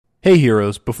Hey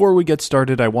heroes, before we get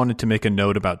started, I wanted to make a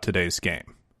note about today's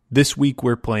game. This week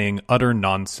we're playing Utter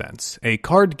Nonsense, a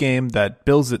card game that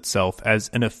bills itself as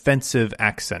an offensive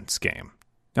accents game.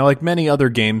 Now, like many other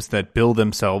games that bill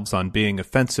themselves on being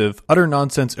offensive, Utter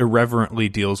Nonsense irreverently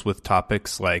deals with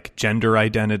topics like gender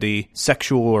identity,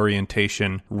 sexual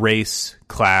orientation, race,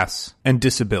 class, and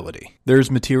disability. There's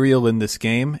material in this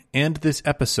game and this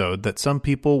episode that some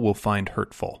people will find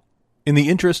hurtful. In the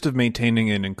interest of maintaining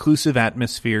an inclusive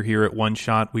atmosphere here at One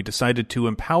Shot, we decided to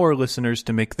empower listeners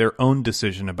to make their own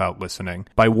decision about listening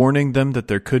by warning them that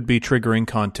there could be triggering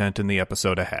content in the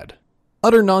episode ahead.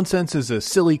 Utter Nonsense is a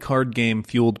silly card game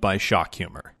fueled by shock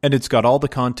humor, and it's got all the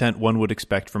content one would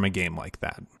expect from a game like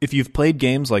that. If you've played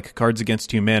games like Cards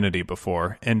Against Humanity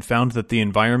before and found that the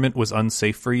environment was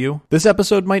unsafe for you, this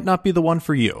episode might not be the one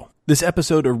for you. This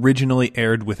episode originally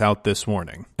aired without this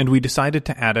warning, and we decided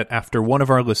to add it after one of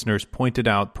our listeners pointed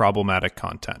out problematic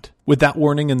content. With that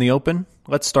warning in the open,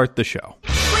 let's start the show.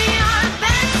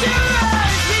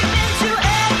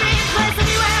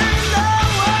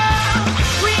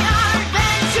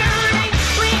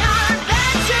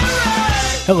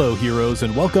 Hello, heroes,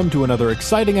 and welcome to another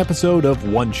exciting episode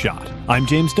of One Shot. I'm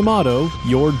James D'Amato,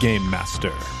 your Game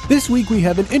Master. This week we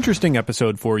have an interesting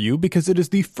episode for you because it is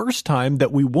the first time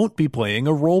that we won't be playing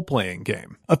a role-playing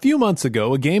game. A few months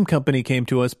ago, a game company came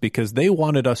to us because they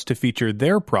wanted us to feature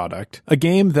their product, a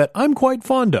game that I'm quite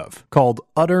fond of, called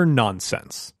Utter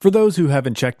Nonsense. For those who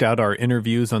haven't checked out our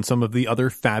interviews on some of the other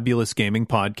fabulous gaming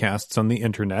podcasts on the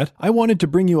internet, I wanted to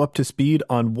bring you up to speed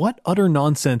on what Utter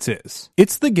Nonsense is.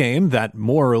 It's the game that,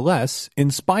 more or less,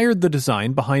 inspired the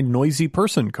design behind Noisy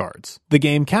Person cards. The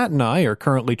game Kat and I are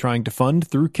currently trying to fund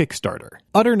through Kickstarter.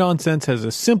 Utter Nonsense has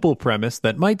a simple premise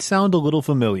that might sound a little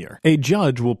familiar. A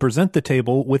judge will present the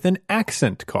table with an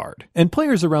accent card, and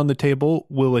players around the table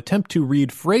will attempt to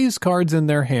read phrase cards in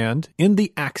their hand in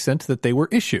the accent that they were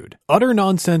issued. Utter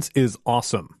Nonsense is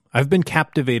awesome. I've been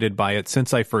captivated by it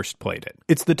since I first played it.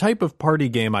 It's the type of party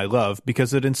game I love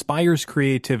because it inspires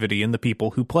creativity in the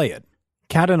people who play it.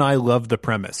 Kat and I love the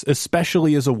premise,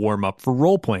 especially as a warm-up for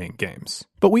role-playing games.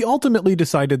 But we ultimately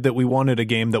decided that we wanted a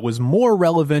game that was more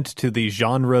relevant to the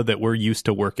genre that we're used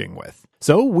to working with.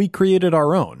 So we created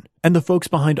our own, and the folks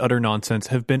behind Utter Nonsense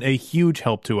have been a huge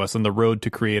help to us on the road to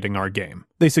creating our game.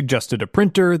 They suggested a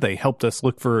printer, they helped us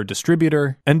look for a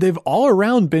distributor, and they've all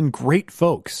around been great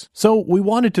folks. So we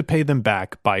wanted to pay them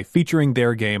back by featuring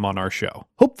their game on our show.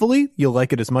 Hopefully, you'll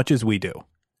like it as much as we do.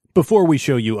 Before we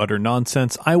show you Utter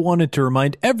Nonsense, I wanted to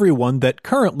remind everyone that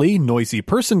currently Noisy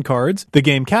Person Cards, the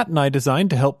game Kat and I designed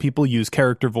to help people use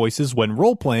character voices when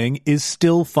role-playing, is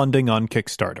still funding on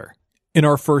Kickstarter. In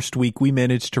our first week, we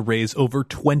managed to raise over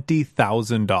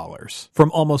 $20,000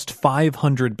 from almost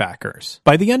 500 backers.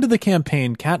 By the end of the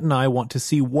campaign, Kat and I want to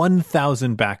see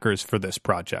 1,000 backers for this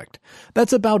project.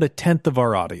 That's about a tenth of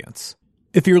our audience.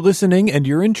 If you're listening and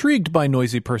you're intrigued by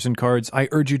Noisy Person cards, I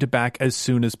urge you to back as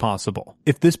soon as possible.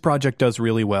 If this project does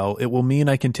really well, it will mean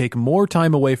I can take more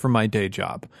time away from my day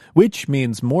job, which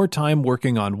means more time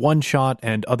working on One Shot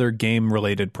and other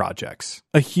game-related projects.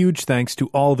 A huge thanks to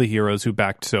all the heroes who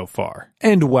backed so far.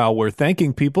 And while we're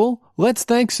thanking people, let's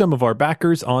thank some of our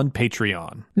backers on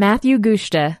Patreon. Matthew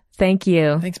Gushta, thank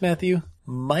you. Thanks, Matthew.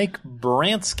 Mike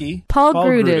Bransky. Paul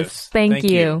Grudis, thank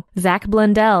you. Zach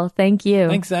Blundell, thank you.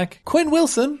 Thanks, Zach. Quinn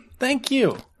Wilson, thank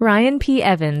you. Ryan P.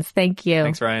 Evans, thank you.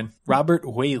 Thanks, Ryan. Robert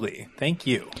Whaley, thank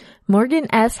you. Morgan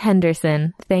S.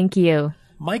 Henderson, thank you.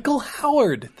 Michael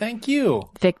Howard, thank you.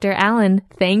 Victor Allen,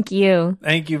 thank you.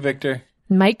 Thank you, Victor.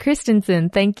 Mike Christensen,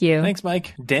 thank you. Thanks,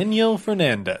 Mike. Daniel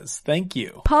Fernandez, thank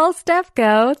you. Paul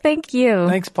Stefko, thank you.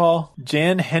 Thanks, Paul.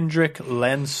 Jan Hendrik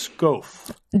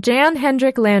Lanskof. Jan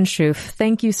Hendrik Landschoof,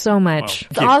 thank you so much.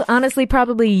 Well, honestly,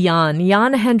 probably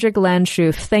Jan Hendrik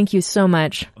Landschoof, thank you so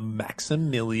much.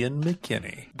 Maximilian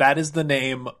McKinney. That is the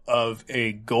name of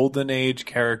a Golden Age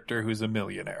character who's a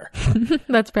millionaire.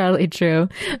 That's probably true.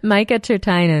 Micah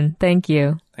Turtinen, thank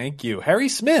you. Thank you. Harry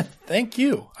Smith, thank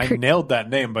you. I nailed that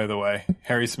name, by the way.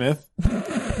 Harry Smith.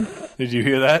 Did you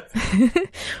hear that?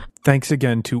 Thanks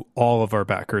again to all of our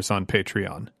backers on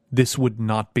Patreon. This would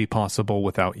not be possible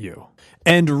without you.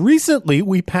 And recently,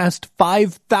 we passed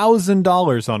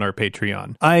 $5,000 on our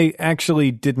Patreon. I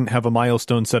actually didn't have a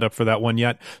milestone set up for that one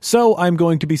yet, so I'm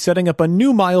going to be setting up a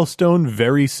new milestone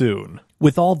very soon.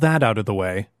 With all that out of the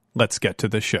way, let's get to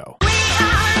the show.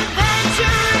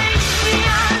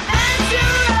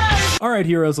 All right,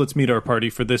 heroes, let's meet our party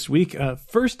for this week.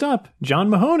 First up, John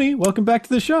Mahoney. Welcome back to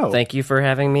the show. Thank you for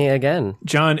having me again.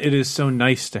 John, it is so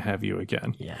nice to have you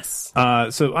again. Yes.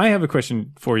 So I have a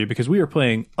question for you because we are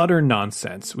playing Utter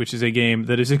Nonsense, which is a game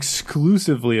that is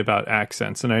exclusively about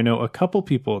accents. And I know a couple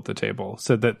people at the table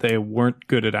said that they weren't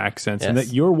good at accents and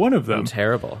that you're one of them. I'm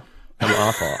terrible. I'm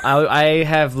awful. I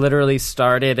have literally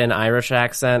started an Irish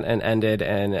accent and ended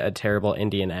in a terrible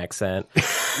Indian accent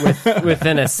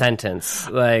within a sentence.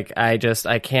 Like, I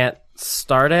can't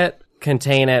start it,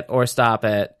 contain it, or stop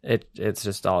it. It's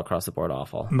just all across the board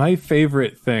awful. My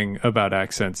favorite thing about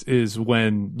accents is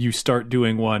when you start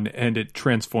doing one and it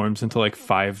transforms into like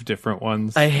 5 different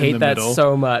ones. I hate that middle.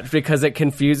 so much because it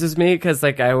confuses me because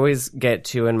like I always get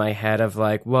too in my head of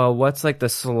like, well, what's like the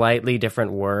slightly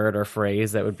different word or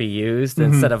phrase that would be used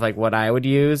instead of like what I would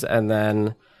use, and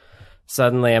then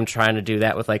suddenly I'm trying to do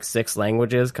that with like 6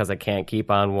 languages because I can't keep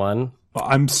on one. Well,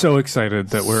 I'm so excited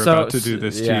that we're about to do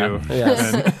this to you.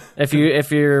 Yes.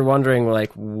 If you're wondering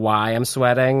like why I'm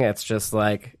sweating, it's just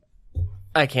like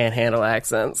I can't handle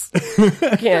accents.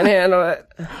 I can't handle it.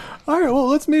 All right, well,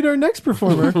 let's meet our next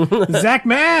performer, Zach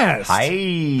Mass. Hi.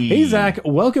 Hey, Zach,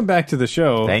 welcome back to the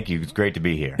show. Thank you. It's great to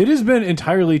be here. It has been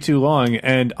entirely too long,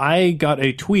 and I got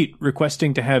a tweet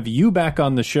requesting to have you back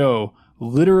on the show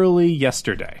literally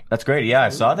yesterday. That's great. Yeah, I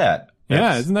saw that.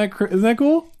 Yeah, isn't that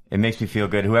cool? It makes me feel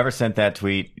good. Whoever sent that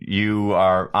tweet,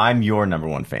 I'm your number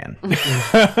one fan.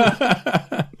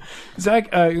 Zach,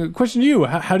 question to you.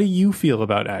 How do you feel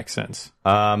about accents?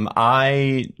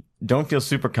 I don't feel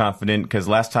super confident because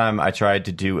last time I tried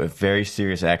to do a very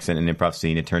serious accent in improv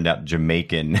scene, it turned out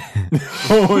Jamaican.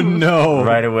 Oh, no.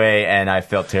 Right away, and I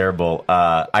felt terrible.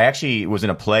 I actually was in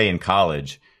a play in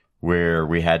college where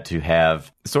we had to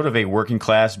have sort of a working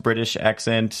class British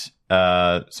accent,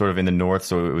 sort of in the north.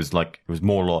 So it was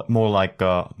more like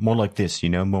this,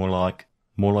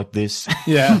 more like this.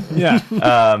 Yeah.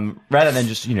 Rather than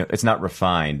just, it's not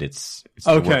refined. It's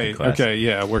okay. working class. Okay.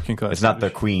 Yeah. Working class. It's not the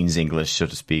Queen's English, so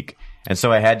to speak. And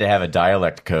so I had to have a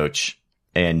dialect coach.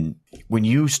 And when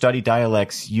you study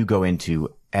dialects, you go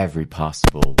into every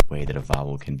possible way that a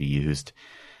vowel can be used.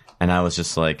 And I was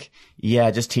just like,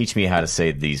 yeah, just teach me how to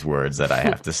say these words that I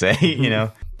have to say,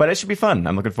 But it should be fun.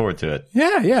 I'm looking forward to it.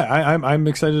 Yeah. I'm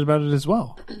excited about it as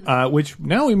well. Which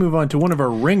now we move on to one of our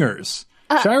ringers,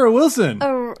 Shira Wilson.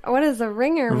 What is a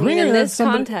ringer mean in this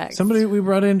context? Somebody we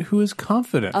brought in who is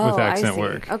confident with accent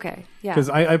work. Okay, yeah. Because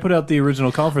I put out the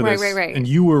original call for this, right. and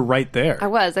you were right there.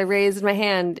 I raised my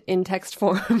hand in text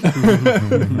form.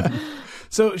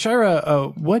 So,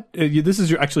 Shira, this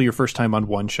is actually your first time on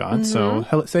One Shot, so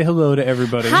say hello to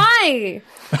everybody. Hi!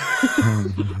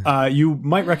 You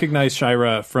might recognize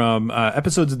Shira from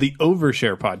episodes of the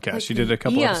Overshare podcast. She did a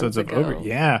couple episodes of Over.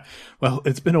 Yeah. Well,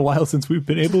 it's been a while since we've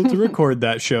been able to record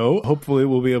that show. Hopefully,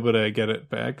 we'll be able to get it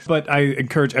back. But I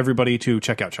encourage everybody to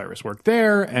check out Shira's work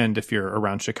there. And if you're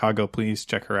around Chicago, please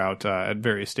check her out at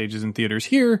various stages in theaters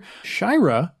here.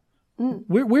 Shira,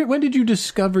 when did you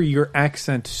discover your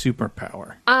accent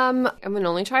superpower? I'm an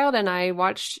only child and I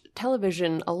watched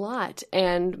television a lot.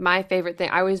 And my favorite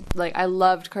thing, I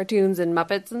loved cartoons and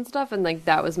Muppets and stuff. And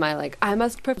that was my I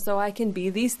must prep so I can be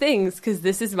these things because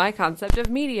this is my concept of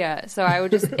media. So I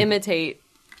would just imitate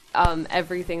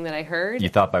everything that I heard. You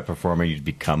thought by performing you'd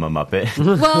become a Muppet?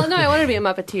 Well, no, I wanted to be a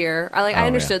Muppeteer. I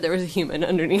understood there was a human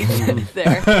underneath it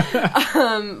there.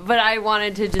 But I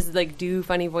wanted to just do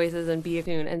funny voices and be a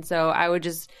tune. And so I would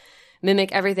just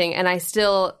mimic everything. And I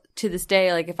still, to this day,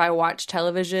 if I watch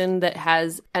television that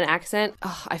has an accent,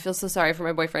 I feel so sorry for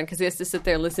my boyfriend because he has to sit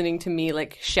there listening to me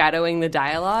shadowing the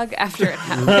dialogue after it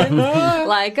happened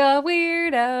like a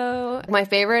weirdo. My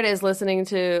favorite is listening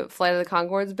to Flight of the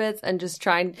Conchords bits and just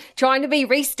trying to be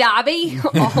Reese Darby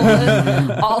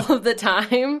all of the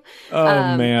time.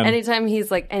 Oh man! Anytime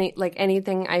he's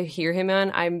anything I hear him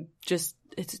on,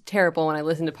 it's terrible when I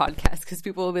listen to podcasts because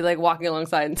people will be walking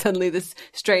alongside and suddenly this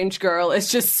strange girl is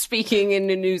just speaking in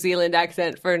a New Zealand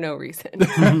accent for no reason.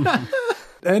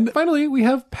 And finally, we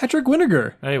have Patrick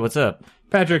Winiger. Hey, what's up?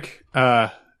 Patrick,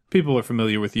 people are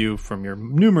familiar with you from your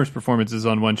numerous performances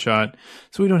on One Shot,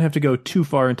 so we don't have to go too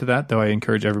far into that, though I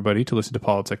encourage everybody to listen to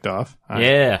Politicked Off.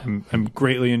 I'm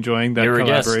greatly enjoying that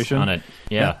collaboration. On it.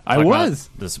 Yeah. I was.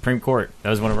 The Supreme Court. That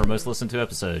was one of our most listened to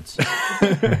episodes.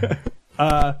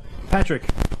 Patrick,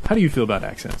 how do you feel about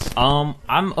accents?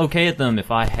 I'm okay at them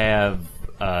if I have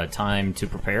time to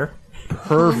prepare.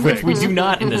 Perfect. Which we do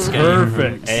not in this game.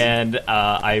 Perfect. And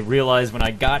I realized when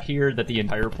I got here that the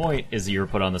entire point is that you're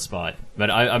put on the spot.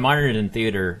 But I minored in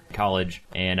theater college,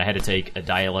 and I had to take a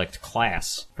dialect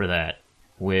class for that,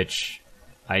 which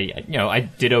I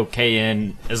did okay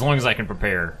in. As long as I can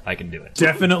prepare, I can do it.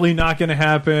 Definitely not going to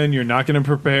happen. You're not going to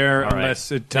prepare All right.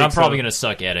 unless it Then I'm takes probably a going to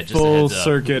suck at it. Just a full heads up.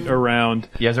 circuit around.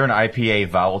 Yeah, is there an IPA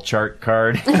vowel chart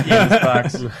card in this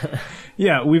box?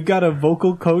 Yeah, we've got a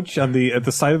vocal coach at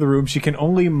the side of the room. She can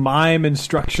only mime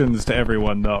instructions to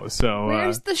everyone, though. So,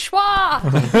 Where's the schwa?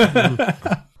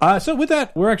 so with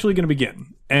that, we're actually going to begin.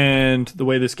 And the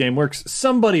way this game works,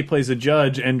 somebody plays a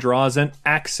judge and draws an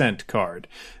accent card.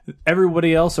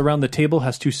 Everybody else around the table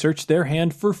has to search their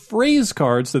hand for phrase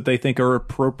cards that they think are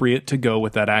appropriate to go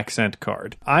with that accent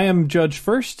card. I am judge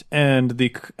first, and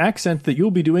the accent that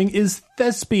you'll be doing is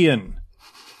thespian.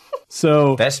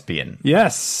 So, Thespian.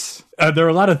 yes. There are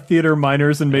a lot of theater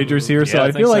minors and majors here, so Yeah, I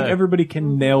I think feel like so. everybody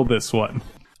can nail this one.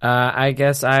 I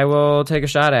guess I will take a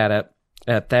shot at it.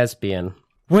 At thespian.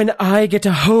 When I get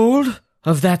a hold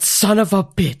of that son of a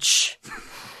bitch,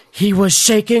 he was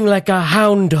shaking like a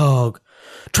hound dog,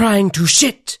 trying to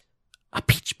shit a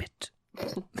peach pit.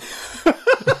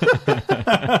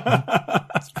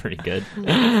 That's pretty good.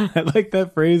 I like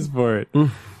that phrase for it.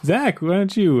 Zach, why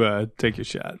don't you take your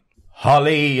shot?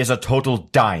 Holly is a total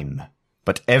dime.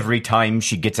 But every time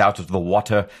she gets out of the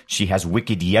water, she has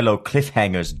wicked yellow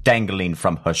cliffhangers dangling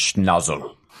from her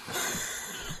schnozzle.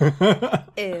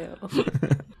 Ew.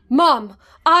 Mom,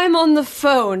 I'm on the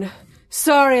phone.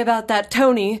 Sorry about that,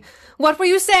 Tony. What were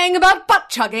you saying about butt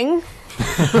chugging?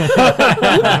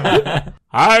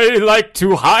 I like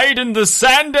to hide in the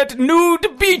sand at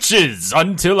nude beaches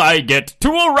until I get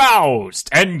too aroused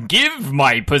and give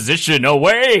my position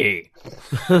away.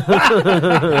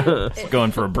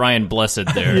 Going for a Brian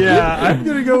Blessed there. Yeah, I'm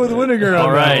going to go with Winnegar on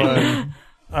All that right. one.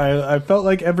 I felt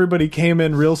like everybody came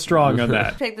in real strong on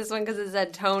that. Pick this one because it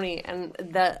said Tony, and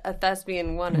that a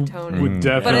thespian won a Tony. Would But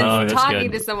definitely. Oh, it's that's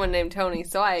talking good. to someone named Tony,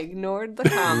 so I ignored the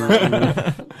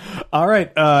comma. All right,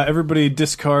 everybody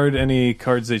discard any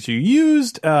cards that you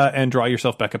used and draw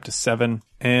yourself back up to 7.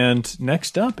 And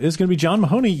next up is going to be John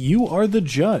Mahoney. You are the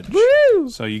judge. Woo!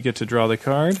 So you get to draw the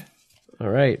card. All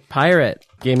right, pirate.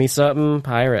 Give me something,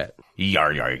 pirate.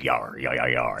 Yar, yar, yar, yar, yar,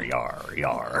 yar, yar,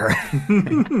 yar.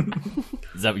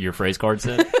 Is that what your phrase card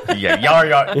said? Yeah, yar,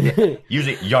 yar. Use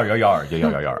it. Yar, yar, yar,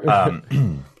 yar, yar, yar.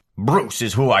 Bruce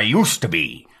is who I used to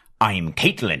be. I'm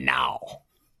Caitlin now.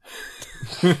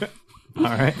 All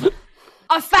right.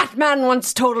 A fat man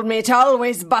once told me to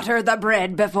always butter the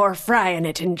bread before frying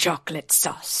it in chocolate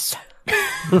sauce.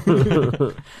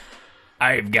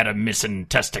 I've got a missing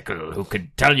testicle who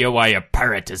could tell you why a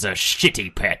parrot is a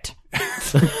shitty pet.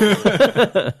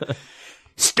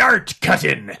 Start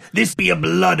cutting. This be a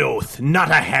blood oath, not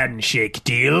a handshake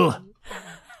deal.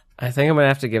 I think I'm gonna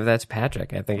have to give that to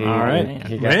Patrick. I think he, All right.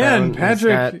 he got Man, that one. He's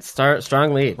Patrick. got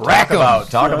strong lead. Talk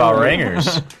about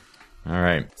ringers. All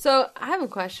right. So I have a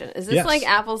question. Is this Yes. like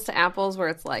apples to apples where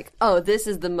it's like, oh, this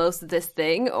is the most of this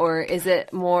thing? Or is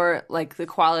it more like the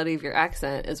quality of your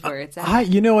accent is where it's at?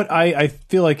 You know what? I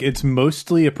feel like it's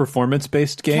mostly a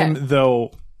performance-based game, Okay.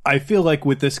 though I feel like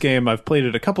with this game, I've played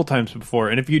it a couple times before,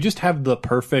 and if you just have the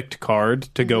perfect card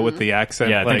to go with the accent,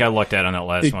 Yeah, I think like, I looked at on that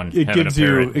last one. it having gives a you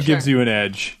parrot. it gives you an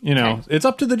edge. You know, Okay. it's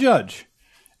up to the judge.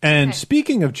 And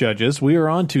speaking of judges, we are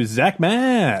on to Zach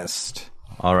Mast.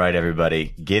 All right,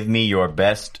 everybody. Give me your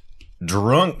best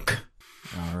drunk.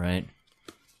 All right.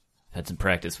 Had some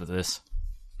practice with this.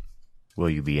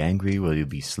 Will you be angry? Will you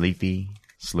be sleepy?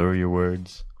 Slur your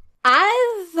words.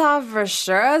 I thought for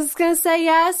sure I was going to say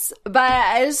yes, but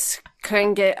I just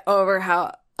couldn't get over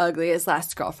how ugly his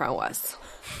last girlfriend was.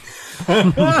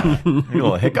 A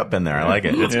little hiccup in there. I like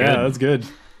it. It's Yeah, good. that's good.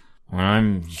 When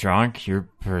I'm drunk, your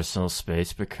personal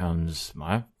space becomes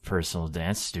my personal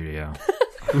dance studio.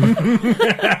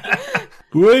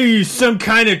 What are you, some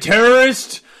kind of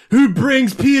terrorist? Who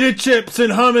brings pita chips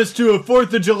and hummus to a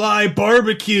 4th of July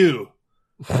barbecue?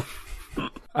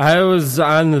 I was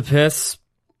on the piss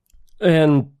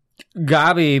and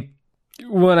gobby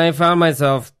when I found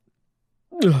myself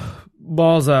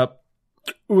balls up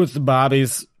with the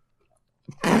bobbies.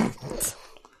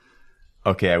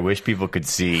 Okay, I wish people could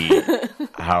see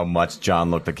how much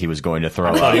John looked like he was going to throw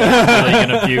up. Really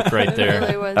gonna puke right It there.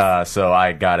 really was. So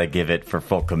I gotta give it for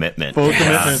full commitment. Full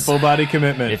commitment, full body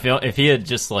commitment. If he had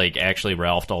just like actually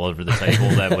Ralphed all over the table,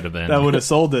 that would have been That would have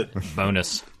sold it.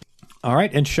 bonus. All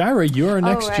right, and Shira, you're our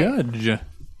next right. judge.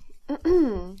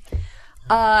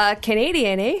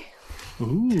 Canadian, eh?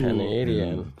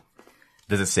 Canadian.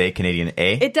 Does it say Canadian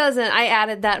A? It doesn't. I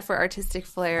added that for artistic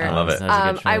flair. I love it. That's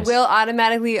a good I choice. will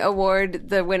automatically award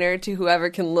the winner to whoever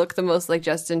can look the most like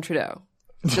Justin Trudeau.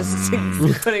 Just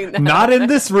putting that Not in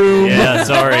this room. Yeah,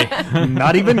 sorry.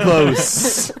 Not even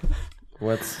close.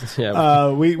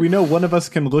 We know one of us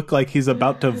can look like he's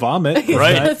about to vomit.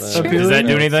 Right? That's true. Does that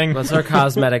do anything? What's our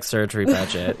cosmetic surgery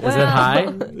budget? Is it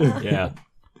high? Yeah.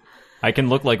 I can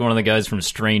look like one of the guys from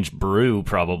Strange Brew,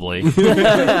 probably.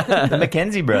 The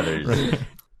Mackenzie brothers.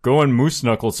 Going moose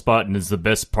knuckle spotting is the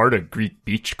best part of Greek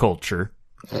beach culture.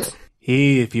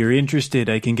 Hey, if you're interested,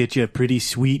 I can get you a pretty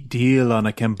sweet deal on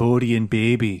a Cambodian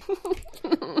baby.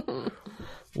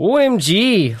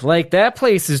 OMG, like that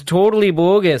place is totally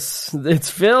bogus.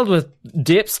 It's filled with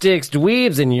dipsticks,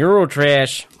 dweebs, and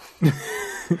Eurotrash.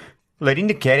 Letting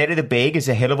the cat out of the bag is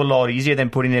a hell of a lot easier than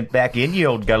putting it back in, you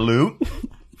old galoot.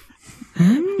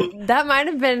 That might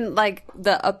have been like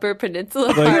the Upper Peninsula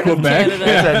Like part of Quebec? Canada.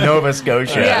 It's at Nova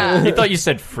Scotia. Yeah. I thought you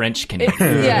said French Canadian.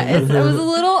 It was a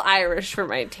little Irish for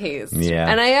my taste. Yeah.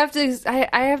 And I have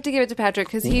to give it to Patrick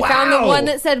because he found the one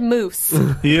that said moose.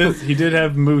 He did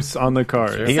have moose on the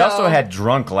card. He also had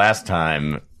drunk last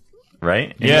time,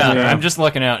 right? Yeah, I'm just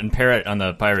lucking out and Parrot on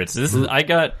the Pirates.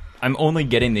 I'm only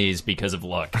getting these because of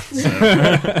luck. So.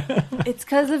 It's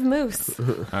because of moose.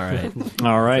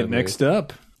 All right, next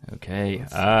up. Okay.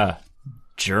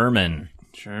 German.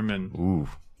 German.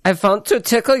 I want to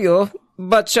tickle you,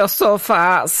 but you're so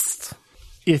fast.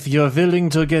 If you're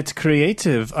willing to get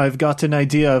creative, I've got an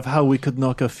idea of how we could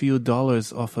knock a few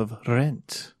dollars off of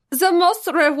rent. The most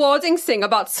rewarding thing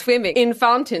about swimming in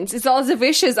fountains is all the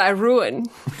wishes I ruin.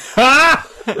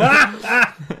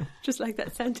 Just like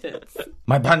that sentence.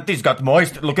 My panties got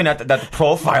moist looking at that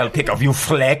profile pic of you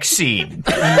flaxseed.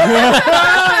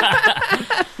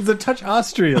 It's a touch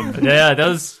Austrian. Yeah, that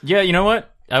was. Yeah, you know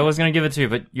what? I was gonna give it to you,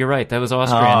 but you're right. That was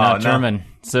Austrian, not German.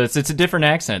 So it's a different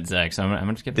accent, Zach. So I'm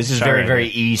gonna just give it This to is Shire very, here. very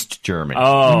East German.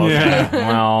 Oh, okay.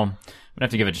 Well, I'm gonna have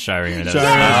to give it to Shire here.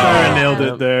 Shire nailed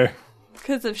it there.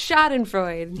 Because of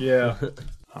Schadenfreude. Yeah.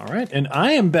 All right, and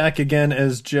I am back again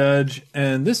as judge,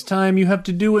 and this time you have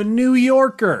to do a New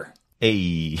Yorker.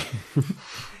 Hey.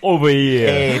 Over here.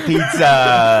 Hey,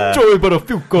 pizza. Joey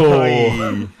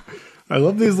Buttafuoco. I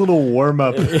love these little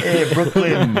warm-up. Hey,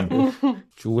 Brooklyn.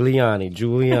 Giuliani.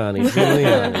 Giuliani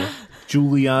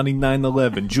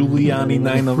 9/11. Giuliani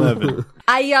 9/11.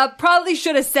 I probably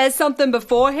should have said something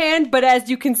beforehand, but as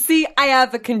you can see, I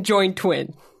have a conjoined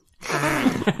twin.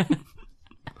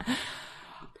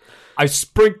 I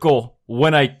sprinkle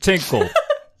when I tinkle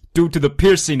due to the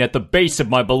piercing at the base of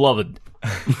my beloved.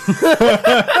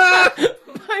 My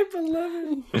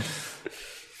beloved.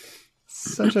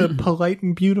 Such a polite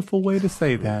and beautiful way to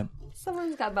say that.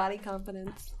 Someone's got body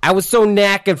confidence. I was so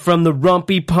knackered from the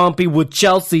rumpy pumpy with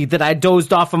Chelsea that I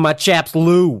dozed off of my chap's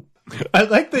loo. I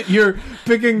like that you're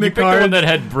picking the Pick the card one that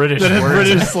had British that has words.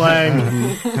 British slang.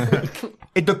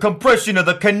 The compression of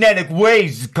the kinetic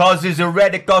waves causes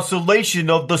erratic oscillation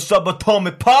of the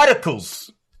subatomic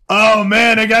particles. Oh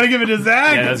man, I gotta give it to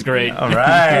Zach. Yeah, that's great. All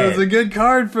That was right. a good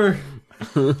card for.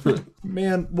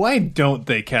 Man, why don't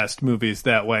they cast movies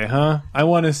that way, huh? I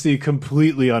want to see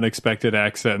completely unexpected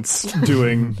accents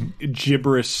doing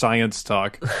gibberish science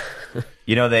talk.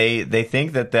 You know, they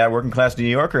think that working class New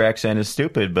Yorker accent is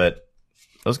stupid, but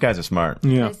those guys are smart.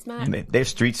 Yeah. Smart. They're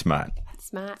street smart.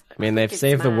 Smart. I mean, they've It's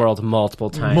saved the smart. world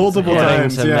multiple times. Multiple according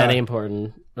times, to yeah. many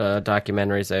important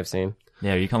documentaries I've seen.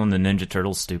 Yeah, are you calling the Ninja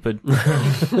Turtles stupid?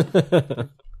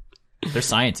 They're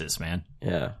scientists, man.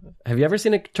 Yeah. Have you ever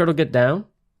seen a turtle get down?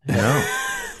 No.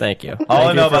 Thank you. All I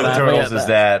Thank know you for about the laughing turtles at is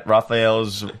that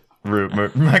Raphael's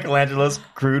rude, Michelangelo's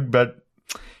crude, but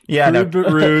Crude but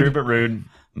rude. Crude but rude.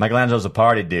 Michelangelo's a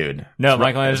party dude. No, It's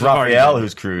Michelangelo's a party Raphael dude.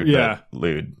 who's crude, Yeah. but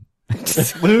lewd.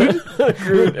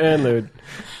 Crude and lewd.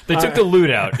 They took the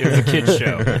loot out. It was a kid's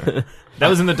show. That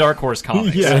was in the Dark Horse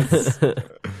comics. Yes.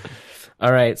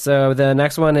 All right, so the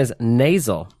next one is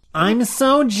nasal. I'm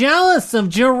so jealous of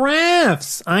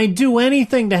giraffes. I'd do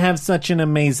anything to have such an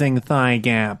amazing thigh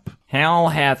gap. Hell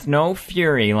hath no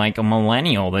fury like a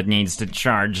millennial that needs to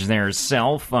charge their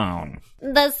cell phone.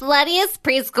 The sluttiest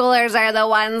preschoolers are the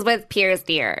ones with pierced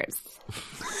ears.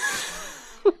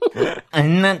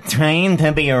 I'm not trying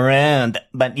to be rude,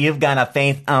 but you've got a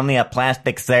face only a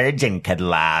plastic surgeon could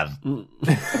love. I'm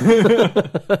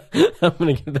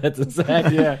going to give that to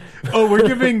Zach. Yeah. Oh, we're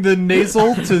giving the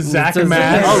nasal to Zach To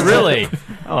Mass. Oh, really?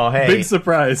 Oh, hey. Big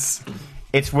surprise.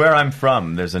 It's where I'm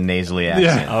from. There's a nasally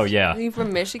accent. Oh, yeah. Are you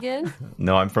from Michigan?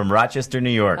 No, I'm from Rochester, New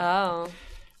York. Oh.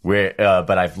 Where,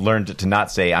 but I've learned to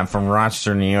not say I'm from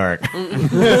Rochester, New York.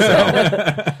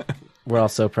 We're all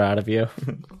so proud of you.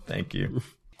 Thank you.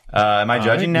 Am I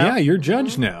judging now? Yeah, you're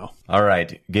judge now. All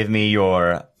right. Give me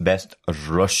your best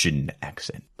Russian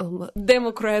accent.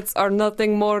 Democrats are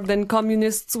nothing more than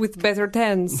communists with better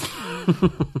tens.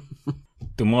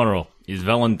 Tomorrow is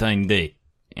Valentine's Day,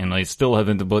 and I still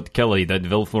haven't bought Kelly that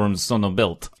well-formed son of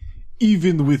belt.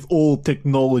 Even with all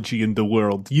technology in the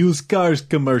world, used cars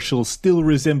commercials still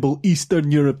resemble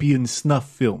Eastern European snuff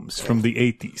films from the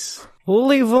 80s.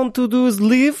 All I want to do is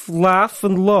live, laugh,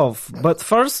 and love. But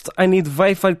first, I need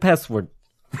Wi-Fi password.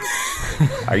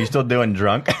 Are you still doing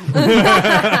drunk?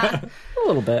 A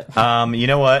little bit. You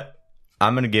know what?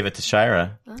 I'm going to give it to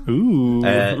Shira. Ooh.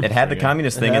 It had the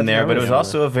communist thing in there, but it was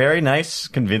also a very nice,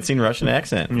 convincing Russian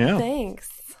accent. Yeah. Thanks.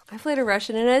 I played a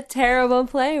Russian in a terrible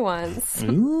play once.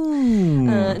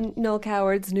 Noel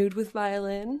Coward's Nude with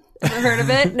Violin. Ever heard of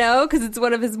it? No, because it's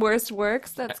one of his worst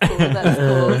works. That's cool. That's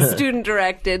cool. Student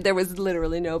directed. There was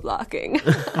literally no blocking.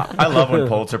 I love when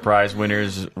Pulitzer Prize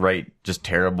winners write just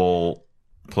terrible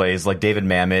plays. Like David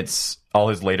Mamet's, all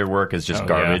his later work is just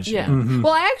garbage. Yeah.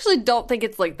 Well, I actually don't think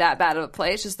it's like that bad of a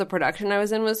play. It's just the production I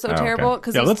was in was so terrible.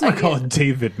 Okay. Yeah, let's not call it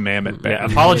David Mamet bad. Yeah,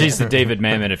 apologies to David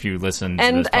Mamet if you listen to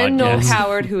this podcast. And Noel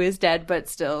Coward, who is dead, but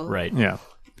still. Right. Yeah.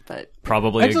 But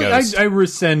Probably a Actually, ghost. I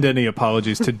rescind any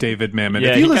apologies to David Mamet. Yeah,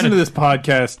 if you he listen kinda- to this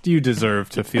podcast, you deserve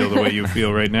to feel the way you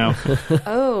feel right now.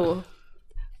 oh,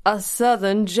 a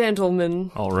Southern gentleman.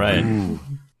 All right.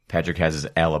 Patrick has his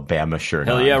Alabama shirt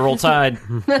Hell on. yeah, roll tide.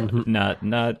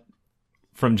 Not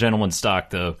from gentleman stock,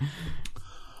 though.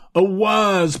 A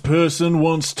wise person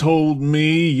once told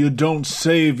me you don't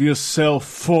save yourself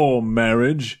for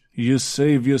marriage, you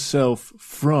save yourself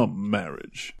from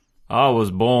marriage. I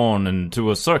was born into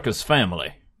a circus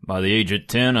family. By the age of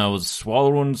 10, I was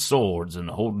swallowing swords and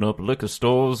holding up liquor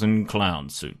stores in clown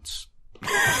suits.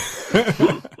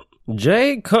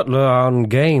 Jay Cutler on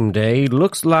game day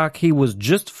looks like he was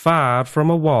just fired from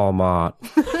a Walmart.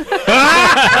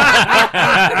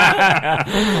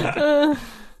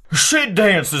 She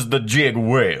dances the jig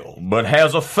well, but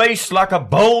has a face like a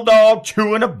bulldog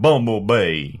chewing a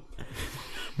bumblebee.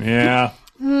 Yeah.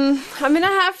 I'm going to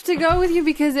have to go with you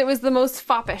because it was the most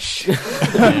foppish.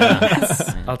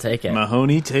 I'll take it.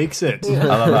 Mahoney takes it. I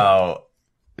love how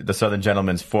the Southern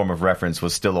Gentleman's form of reference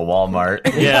was still a Walmart.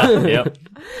 Yeah, yep.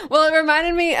 Well, it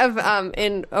reminded me of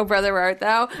in Oh Brother Where Art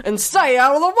Thou and Stay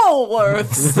Out of the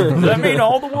Woolworths. Does that mean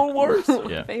all the Woolworths?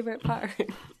 Yeah. Favorite part.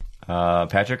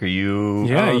 Patrick, are you...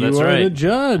 Yeah, Oh, you that's are right. the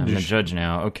judge. I'm a judge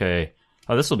now. Okay.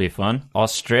 Oh, this will be fun.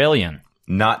 Australian.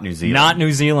 Not New Zealand. Not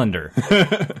New Zealander.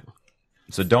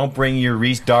 So don't bring your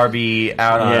Reese Darby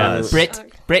out on us. Brit.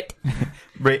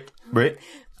 Brit.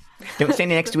 Don't stand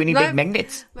next to any big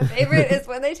magnets. My favorite is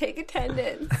when they take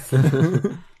attendance.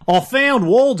 I found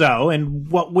Waldo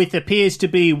and what with appears to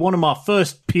be one of my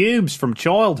first pubes from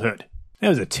childhood. That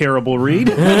was a terrible read.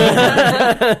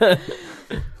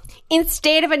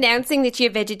 Instead of announcing that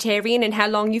you're vegetarian and how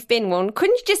long you've been one,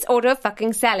 couldn't you just order a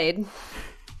fucking salad?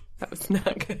 That was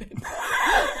not good.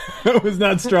 It was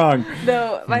not strong.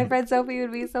 No, my friend Sophie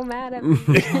would be so mad at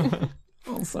me.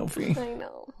 Oh, Sophie. I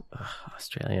know.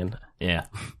 Australian. Yeah.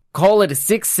 Call it a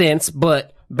 6th Sense,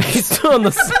 but based on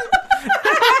the...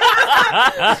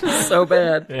 so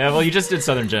bad. Yeah, well, you just did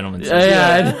Southern Gentlemen. So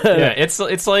Yeah. yeah,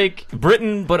 it's like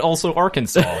Britain, but also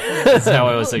Arkansas. That's how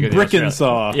I was thinking of the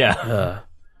Brickensaw. Australian. Yeah.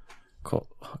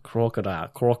 Crocodile.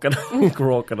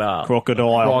 Crocodile.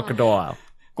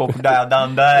 Crocodile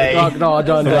Dundee. Crocodile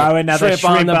done Throw another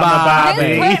shrimp on the I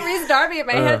barbie. just put Reese Darby in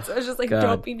my head, so I was just like, God.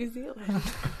 don't be New Zealand.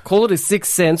 Call it a 6th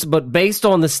Sense, but based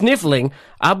on the sniffling,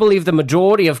 I believe the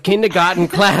majority of kindergarten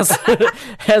class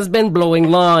has been blowing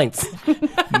lines.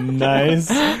 Nice.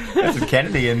 That's some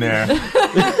Kennedy in there. Did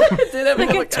it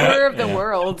like a tour of the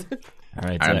world. All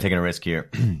right, I'm Zach. taking a risk here.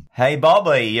 Hey,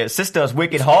 Bobby, your sister's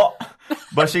wicked hot,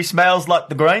 but she smells like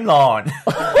the Green Line.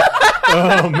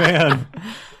 Oh, man.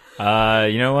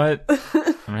 You know what?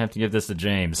 I'm gonna have to give this to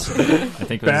James. I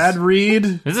think it was, Bad read.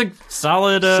 This is a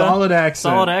solid, Solid accent.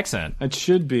 Solid accent. It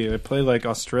should be. I play like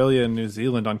Australia and New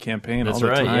Zealand on campaign That's all the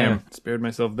right, time. yeah. Spared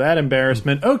myself that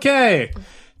embarrassment. Okay.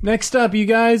 Next up, you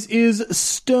guys, is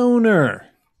Stoner.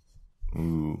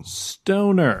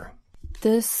 Stoner.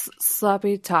 This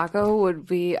sloppy taco would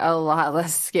be a lot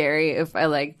less scary if I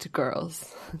liked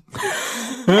girls.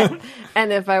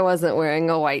 And if I wasn't wearing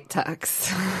a white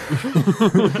tux.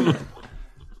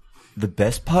 The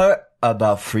best part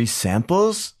about free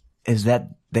samples is that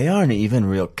they aren't even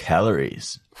real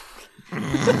calories. That's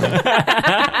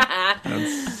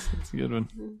a good one.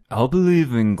 I'll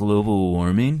believe in global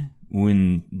warming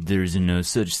when there's no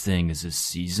such thing as a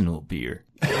seasonal beer.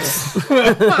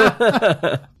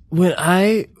 When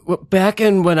I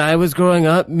was growing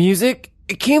up, music,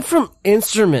 it came from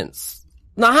instruments,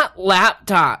 not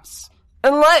laptops.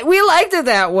 And we liked it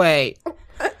that way.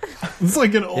 It's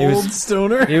like an old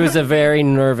stoner. He was a very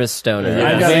nervous stoner.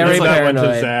 I got Very that one to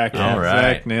paranoid. Zach. All right.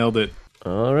 Zach nailed it.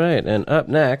 All right, and up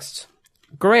next,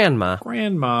 Grandma.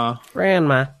 Grandma.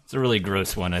 Grandma. It's a really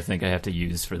gross one I think I have to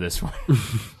use for this one.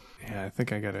 Yeah, I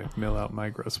think I gotta mill out my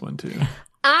gross one too.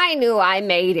 I knew I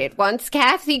made it once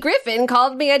Kathy Griffin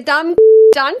called me a dumb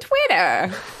on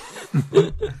Twitter.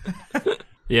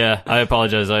 Yeah, I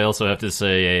apologize. I also have to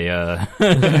say a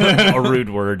a rude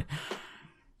word.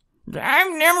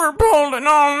 I've never pulled an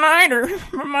all-nighter,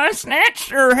 but my snatch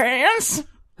sure has.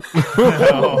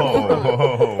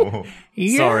 Oh.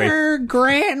 Sorry. Your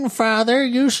grandfather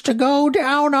used to go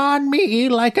down on me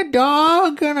like a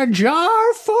dog in a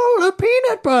jar full of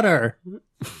peanut butter.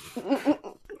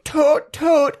 Toot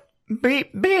toot,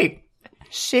 beep beep,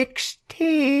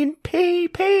 16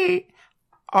 pp.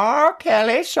 R.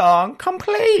 Kelly song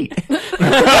complete. Well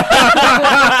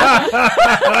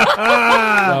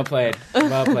played,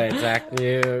 Zach.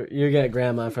 You get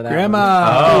grandma for that.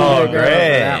 Grandma! Oh, One. great. For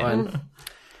that one.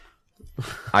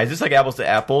 Is this like apples to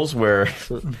apples where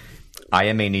I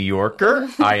am a New Yorker,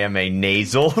 I am a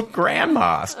nasal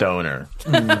grandma stoner?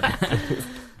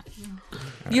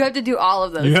 You have to do all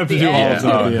of those. You have at to the do all end. of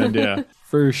them at the end, yeah.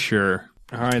 For sure.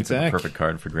 All right, Zach. Perfect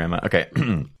card for grandma. Okay.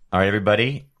 All right,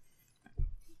 everybody.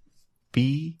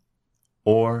 Be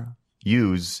or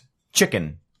use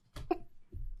chicken.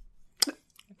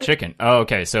 Chicken. Oh,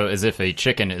 okay. So as if a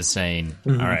chicken is saying,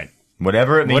 all right.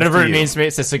 Whatever it means Whatever to it you. means to me,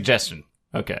 it's a suggestion.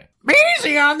 Okay.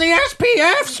 Easy on the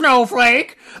SPF,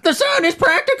 Snowflake. The sun is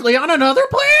practically on another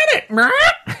planet.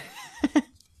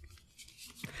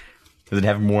 Does it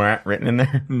have more written in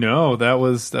there? No, that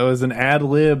was an ad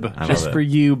lib love just it. for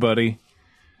you, buddy.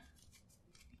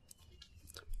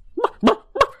 Pulling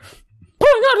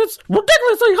out is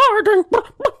ridiculously hard during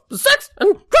sex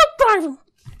and drunk driving.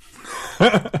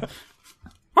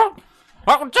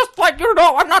 Well, just like you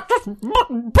know, I'm not just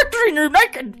picturing you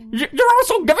naked. You're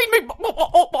also giving me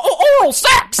oral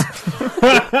sex.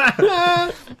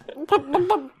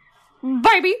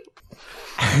 Baby,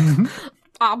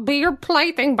 I'll be your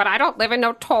plaything, but I don't live in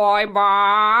no toy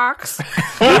box.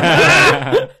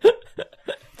 I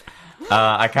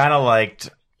kind of liked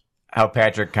how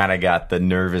Patrick kind of got the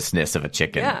nervousness of a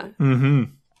chicken. Yeah.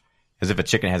 As if a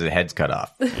chicken has its head cut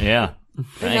off. Yeah.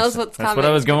 It knows what's That's coming. what I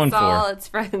was going It's all for. its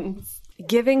friends.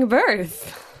 Giving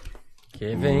birth.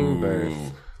 Giving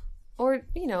birth. Or,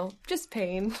 just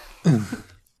pain. My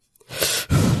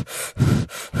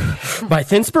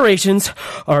Thinspirations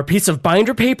are a piece of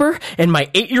binder paper and my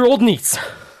 8-year-old niece.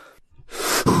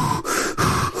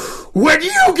 When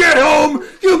you get home,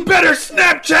 you better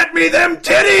Snapchat me them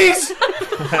titties.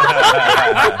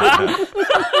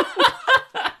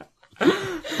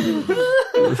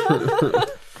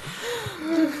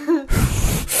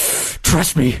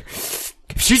 Trust me.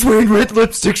 If she's wearing red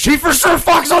lipstick, she for sure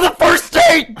fucks on the first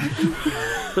date.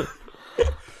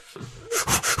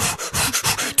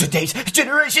 Today's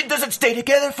generation doesn't stay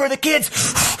together for the kids.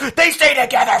 They stay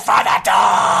together for the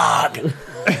dog.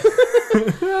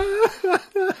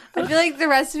 I feel like the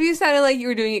rest of you sounded like you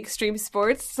were doing extreme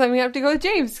sports, so I'm going to have to go with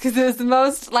James, because it was the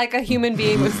most like a human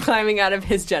being was climbing out of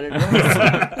his genitals.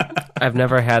 I've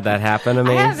never had that happen to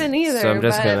me. I haven't either, So I'm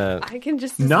just but gonna. I can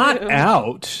just Not assume.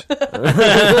 out.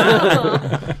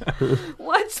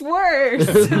 What's worse?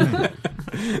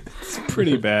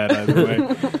 Pretty bad either way.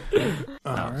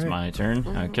 Now it's my turn.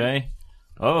 Okay.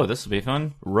 Oh, this will be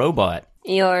fun. Robot.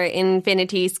 Your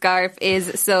infinity scarf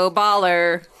is so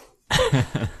baller.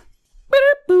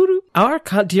 Our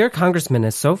dear congressman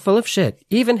is so full of shit.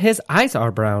 Even his eyes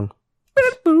are brown.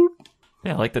 Yeah,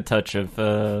 I like the touch of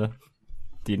the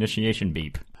initiation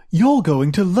beep. You're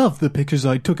going to love the pictures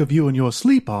I took of you in your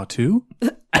sleep, R2.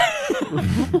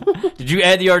 Did you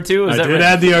add the R2? I did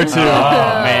add the R2.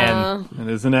 Oh, man. It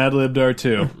is an ad-libbed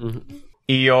R2.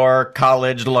 Your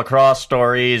college lacrosse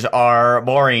stories are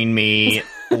boring me.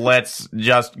 Let's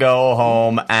just go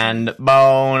home and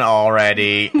bone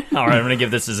already. All right, I'm going to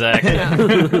give this to Zach.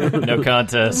 No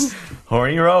contest.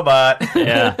 Horny robot.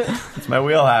 Yeah. It's my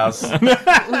wheelhouse.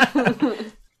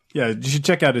 Yeah, you should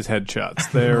check out his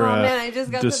headshots. They're Oh man, I just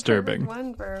got disturbing. the perfect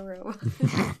one for a robot.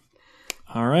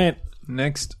 All right,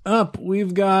 next up,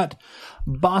 we've got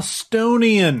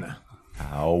Bostonian.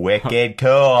 Oh, wicked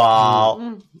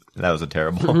cool. That was a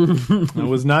terrible. That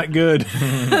was not good.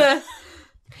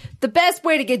 The best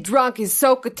way to get drunk is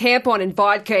soak a tampon in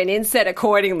vodka and inset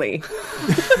accordingly.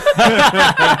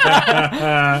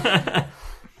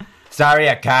 Sorry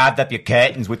I carved up your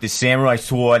curtains with the samurai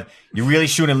sword. You really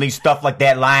shouldn't leave stuff like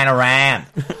that lying around.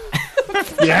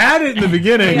 You had it in the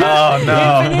beginning. Oh,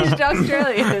 no. Finished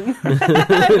Australian.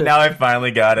 Now I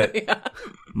finally got it.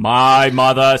 My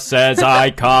mother says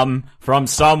I come from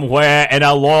somewhere in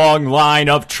a long line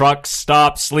of truck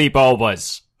stop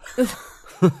sleepovers.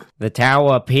 The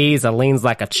Tower of Pisa leans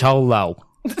like a cholo.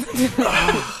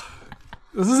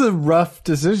 This is a rough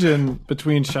decision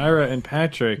between Shira and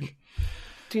Patrick.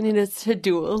 Do you need us to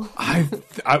duel?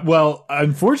 Well,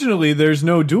 unfortunately, there's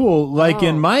no duel like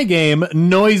in my game,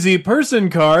 Noisy Person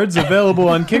cards available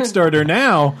on Kickstarter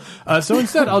now. So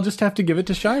instead, I'll just have to give it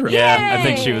to Shira. Yeah, I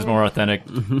think she was more authentic.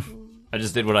 I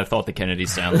just did what I thought the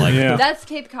Kennedys sound like. Yeah. That's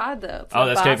Cape Cod, though. It's Oh,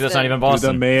 that's Cape. That's not even Do the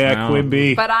Boston. Mea No.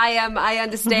 Quimby. But I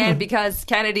understand because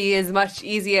Kennedy is much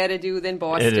easier to do than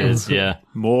Boston. It is, yeah.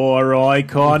 More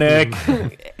iconic.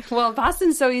 Well,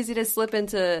 Boston's so easy to slip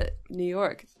into New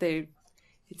York.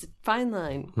 It's a fine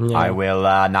line. I will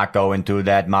not go into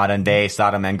that modern day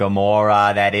Sodom and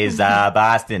Gomorrah that is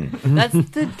Boston. That's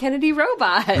the Kennedy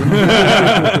robot. the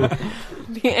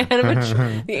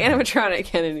animatronic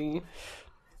Kennedy.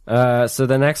 So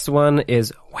the next one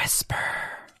is Whisper.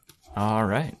 All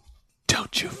right.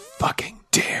 Don't you fucking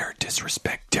dare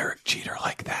disrespect Derek Jeter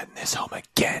like that in this home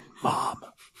again, Mom.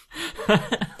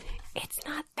 It's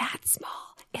not that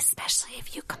small, especially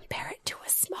if you compare it to a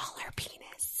smaller penis.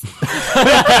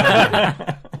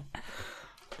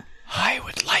 I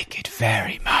would like it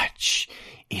very much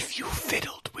if you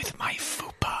fiddled with my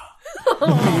fupa.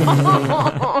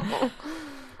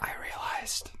 I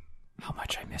realized how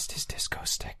much I missed his disco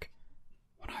stick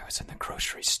when I was in the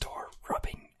grocery store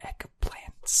rubbing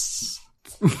eggplants.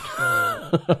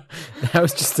 That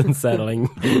was just unsettling.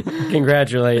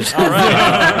 Congratulations. All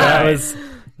right.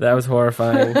 That was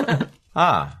horrifying.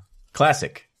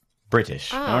 Classic.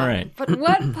 British. All right. But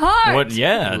what part? What?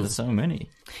 Yeah, there's so many.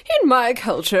 In my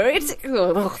culture, it's...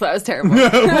 Oh, that was terrible.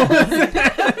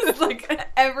 It was like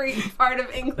every part of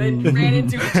England ran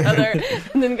into each other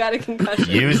and then got a concussion.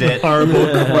 Use it. Horrible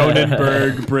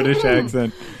Cronenberg British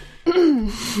accent.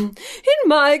 In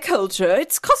my culture,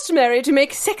 it's customary to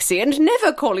make sexy and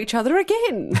never call each other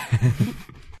again.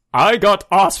 I got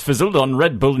ass-fizzled on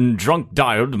Red Bull and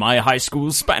drunk-dialed my high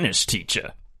school Spanish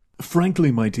teacher.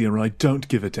 Frankly, my dear, I don't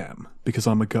give a damn, because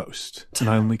I'm a ghost, and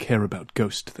I only care about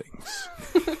ghost things.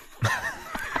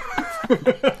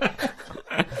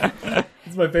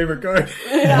 It's my favorite card.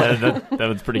 That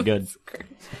was pretty good.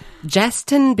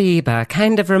 Justin Bieber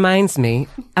kind of reminds me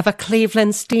of a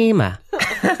Cleveland steamer.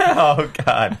 Oh,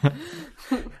 God.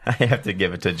 I have to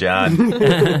give it to John.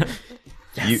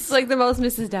 It's like the most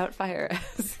Mrs. Doubtfire.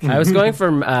 I was going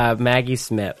for Maggie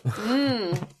Smith.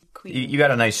 You got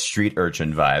a nice street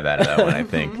urchin vibe out of that one, I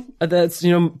think. That's,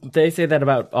 they say that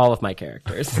about all of my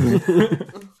characters.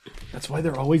 That's why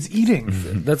they're always eating.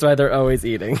 That's why they're always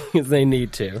eating, because they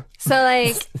need to.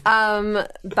 So,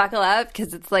 buckle up,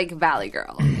 because it's like Valley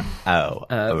Girl. Oh,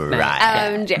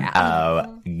 right. Yeah.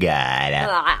 Oh,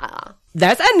 God.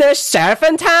 There's a new sheriff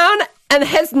in town, and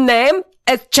his name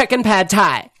is Chicken Pad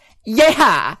Thai.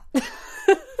 Yeah!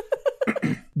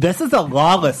 This is a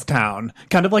lawless town,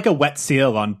 kind of like a Wet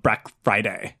Seal on Black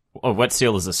Friday. Oh, Wet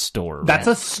Seal is a store. That's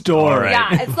a store. Right.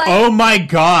 Yeah, it's like... Oh my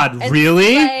God,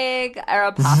 really? It's like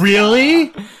Aeropostale.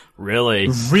 Really? Really?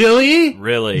 Really?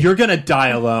 Really? You're gonna die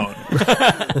alone.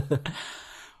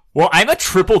 Well, I'm a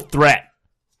triple threat.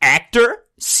 Actor,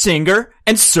 singer,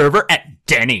 and server at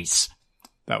Denny's.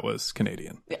 That was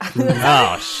Canadian.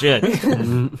 Oh, shit.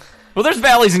 Well, there's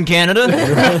valleys in Canada.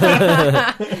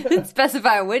 Didn't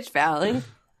specify which valley.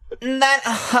 That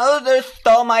hoser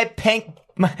stole my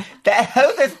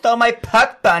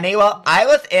puck bunny while I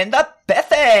was in the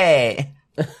buffet.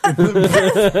 I'm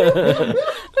gonna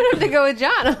have to go with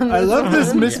John on this. I love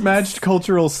this mismatched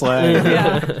cultural slang.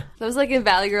 Yeah. That was like in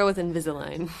Valley Girl with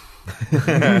Invisalign.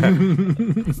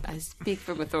 I speak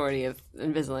from authority if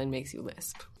Invisalign makes you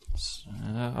lisp.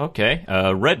 Okay.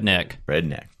 Redneck.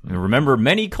 Redneck. Remember,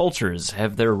 many cultures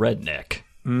have their redneck.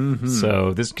 Mm-hmm.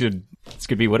 So this could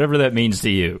be whatever that means to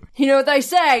you. You know what they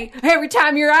say? Every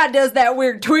time your eye does that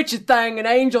weird twitchy thing, an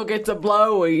angel gets a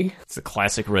blowy. It's a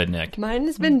classic redneck. Mine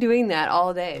has been doing that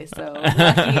all day, so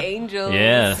lucky angels.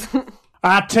 Yeah.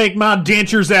 I take my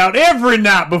dentures out every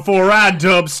night before I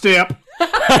dubstep.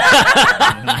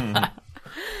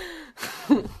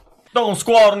 Don't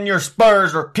squat on your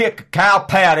spurs or kick a cow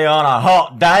patty on a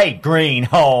hot day,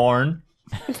 greenhorn.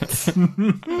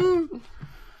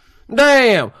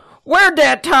 Damn! Where'd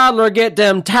that toddler get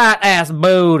them tight-ass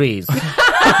booties? I'm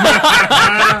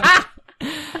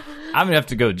gonna have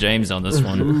to go James on this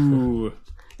one. Ooh.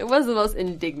 It was the most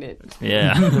indignant.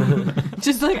 Yeah.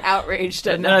 Just like outraged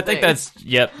at And nothing. I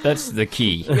think that's the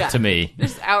key to me.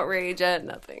 Just outrage at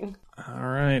nothing. All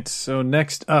right, so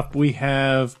next up we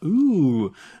have,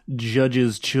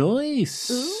 Judge's Choice.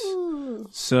 Ooh.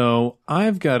 So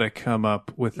I've got to come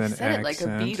up with an Said it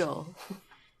accent. like a beetle.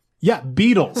 Yeah,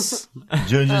 Beatles.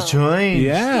 Judge's choice.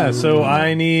 Yeah, so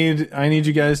I need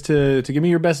you guys to give me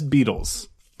your best Beatles.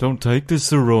 Don't take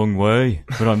this the wrong way,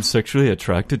 but I'm sexually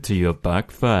attracted to your back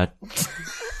fat.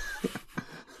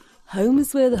 Home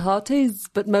is where the heart is,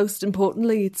 but most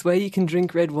importantly, it's where you can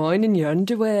drink red wine in your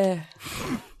underwear.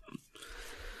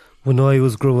 When I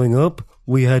was growing up,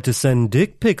 we had to send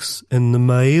dick pics in the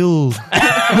mail.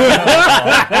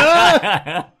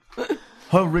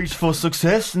 I reached for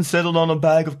success and settled on a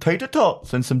bag of tater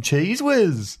tots and some cheese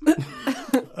whiz.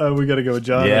 We gotta go with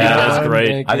John. Yeah, that was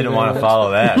great. I didn't want to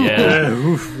follow that. Yeah.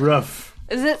 Oof, rough.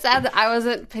 Is it sad that I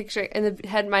wasn't picturing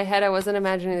in my head? I wasn't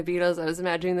imagining the Beatles. I was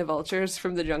imagining the vultures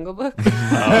from the Jungle Book.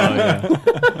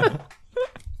 I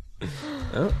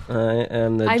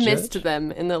am the I judge. missed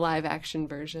them in the live action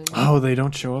version. Oh, they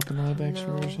don't show up in the live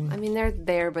action version? I mean, they're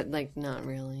there, but like not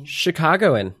really.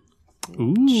 Chicagoan.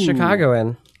 Ooh.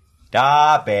 Chicagoan.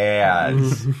 Da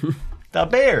Bears. The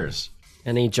Bears.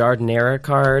 Any Jardinera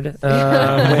card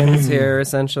wins here,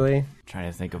 essentially.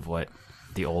 Trying to think of what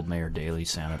the old Mayor Daley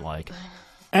sounded like.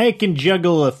 I can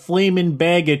juggle a flaming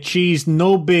bag of cheese,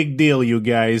 no big deal, you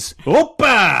guys.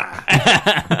 Opa!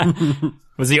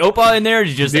 Was the Opa in there? Or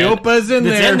did you just The Opa's in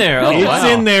there. It's in there. Oh, it's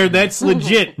wow. in there. That's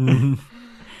legit.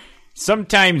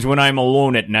 Sometimes when I'm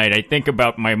alone at night, I think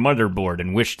about my motherboard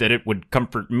and wish that it would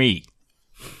comfort me.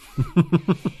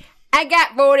 I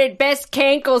got voted best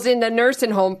cankles in the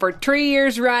nursing home for 3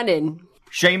 years running.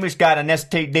 Seamus got an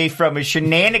STD from his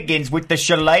shenanigans with the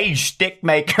Chalet stick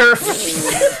maker. Dude,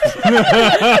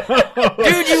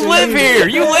 you live here.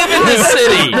 You live in this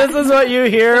city. This is what you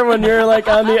hear when you're like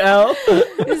on the L.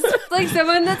 It's like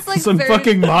someone that's like Some very,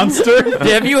 fucking monster.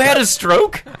 Have you had a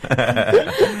stroke?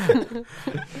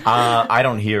 I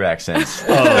don't hear accents.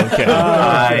 Oh,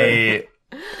 okay.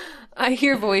 I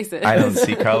hear voices. I don't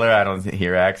see color. I don't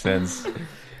hear accents.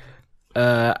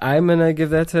 I'm gonna give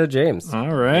that to James.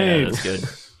 All right. That's good.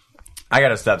 I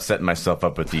gotta stop setting myself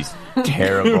up with these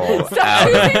terrible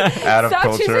out of Stop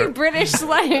culture. choosing British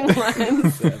slang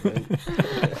ones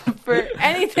for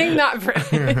anything not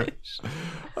British.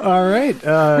 All right.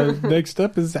 Next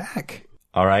up is Zach.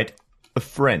 All right,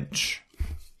 French,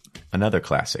 another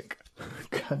classic.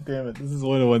 God damn it. This is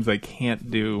one of the ones I can't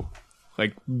do.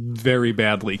 Like, very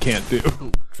badly can't do.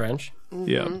 French.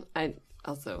 Yeah. I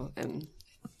also am.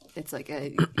 It's like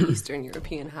a Eastern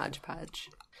European hodgepodge.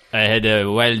 I had a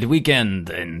wild weekend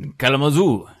in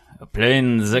Kalamazoo,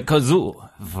 playing the kazoo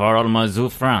for all my zoo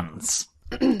friends.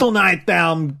 Tonight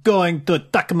I'm going to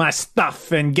tuck my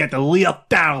stuff and get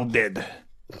leotarded.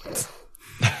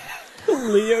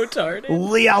 Leotard.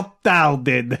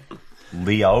 Leotarded.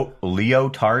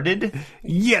 Leotarded?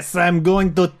 Yes, I'm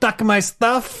going to tuck my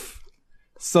stuff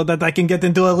so that I can get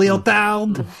into a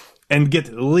leotard and get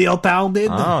leotarded.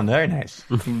 Oh, very nice.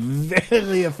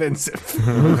 Very offensive.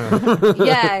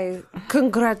 Yay.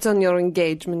 Congrats on your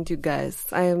engagement, you guys.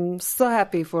 I am so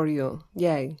happy for you.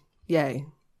 Yay. Yay.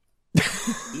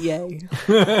 Yay.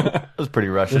 That was pretty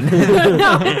Russian.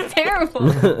 No, it's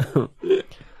terrible.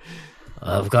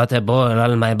 I've got a boil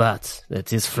on my butt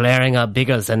that is flaring up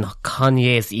bigger than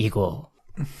Kanye's ego.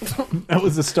 That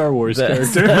was a Star Wars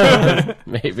character.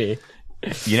 Maybe.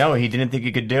 You know, he didn't think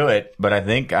he could do it, but I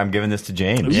think I'm giving this to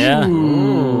James. Yeah.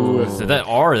 So that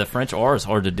R, the French R, is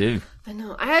hard to do. I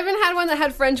know. I haven't had one that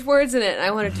had French words in it.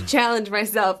 I wanted to challenge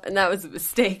myself, and that was a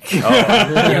mistake. You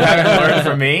haven't learned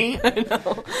from me?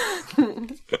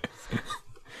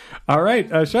 All right,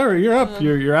 Shara, you're up.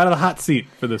 You're out of the hot seat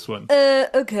for this one.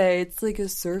 Okay. It's like a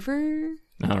surfer.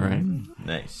 All right.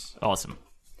 Nice. Awesome.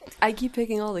 I keep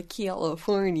picking all the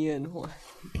Californian ones.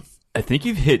 I think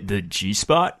you've hit the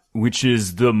G-spot, which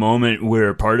is the moment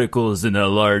where particles in a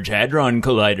Large Hadron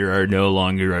Collider are no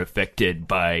longer affected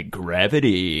by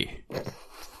gravity.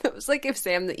 It was like if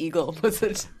Sam the Eagle was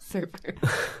a surfer.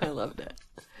 I loved it.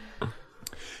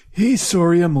 Hey,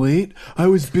 sorry I'm late. I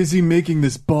was busy making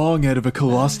this bong out of a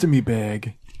colostomy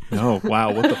bag. Oh,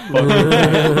 wow, what the fuck?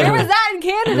 Where was that in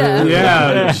Canada?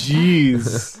 Yeah,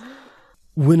 jeez.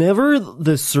 Whenever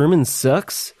the sermon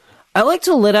sucks, I like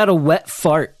to let out a wet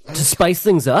fart to spice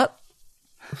things up.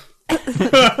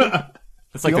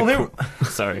 It's like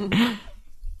sorry.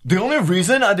 The only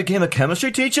reason I became a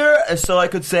chemistry teacher is so I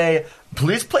could say,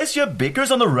 please place your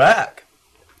beakers on the rack.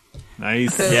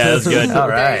 Nice. Yeah, that's good. All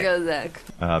There right. you go, Zach.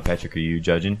 Patrick, are you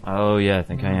judging? Oh, yeah, I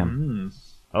think I am.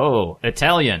 Oh,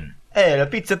 Italian. Hey, the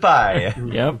pizza pie.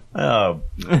 Yep. Oh,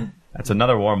 that's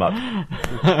another warm-up.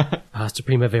 Pasta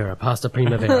primavera, pasta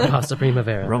primavera, pasta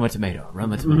primavera. Roma tomato.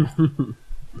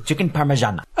 Chicken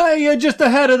parmesan. I just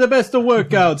ahead of the best of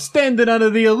workout, standing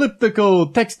under the elliptical,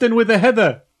 texting with a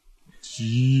Heather.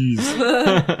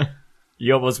 Jeez.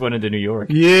 You almost went into New York.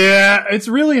 Yeah, it's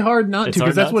really hard not It's to,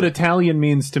 because hard that's not what to. Italian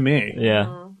means to me.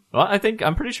 Yeah. Well,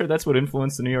 I'm pretty sure that's what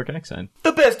influenced the New York accent.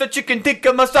 The best chicken tikka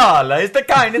masala is the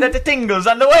kind that tingles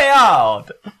on the way out.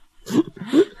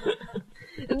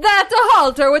 That's a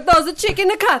halter with those chicken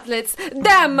cutlets.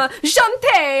 Damn,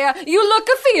 Shantae, you look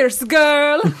fierce,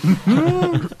 girl.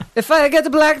 If I get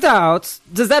blacked out,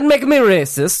 does that make me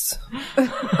racist?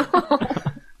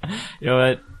 You know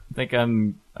what? I think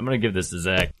I'm gonna give this to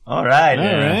Zach. All right.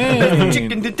 right.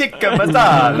 Chicken tikka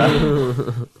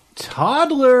masala.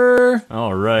 Toddler.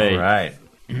 All right. All right.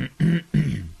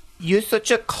 You're such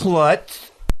a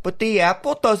klutz, but the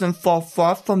apple doesn't fall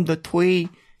far from the tree.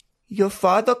 Your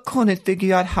father couldn't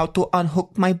figure out how to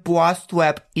unhook my bra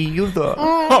strap either.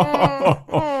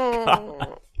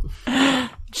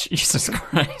 Jesus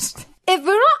Christ. If we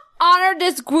don't honor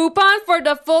this Groupon for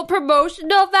the full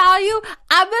promotional value,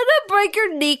 I'm gonna break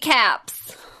your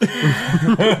kneecaps.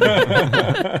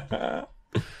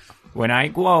 When I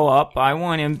grow up, I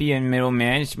want to be in middle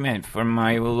management for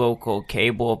my local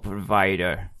cable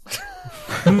provider.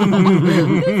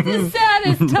 The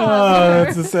saddest Oh, toddler.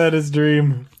 it's the saddest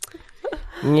dream.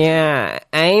 Yeah,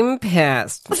 I'm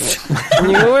pissed.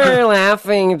 You were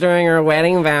laughing during our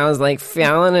wedding vows like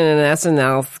Fallon in an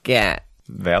SNL skit.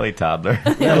 Valley toddler.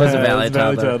 That was a Valley it's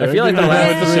Valley toddler. toddler. I feel like the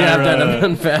last three I've done have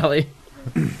been Valley.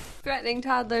 Threatening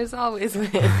toddlers always win.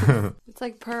 It's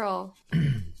like Pearl.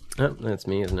 Oh, that's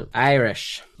me, isn't it?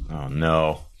 Irish. Oh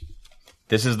no.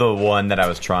 This is the one that I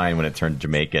was trying when it turned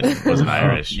Jamaican. It wasn't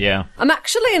Irish. Yeah. I'm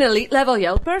actually an elite level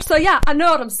Yelper, so yeah, I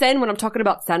know what I'm saying when I'm talking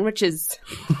about sandwiches.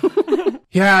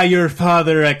 Yeah, your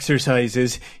father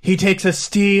exercises. He takes a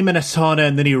steam and a sauna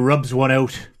and then he rubs one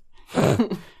out.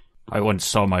 I once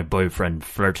saw my boyfriend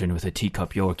flirting with a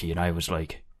teacup Yorkie, and I was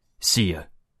like, see ya.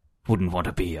 Wouldn't want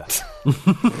to be ya.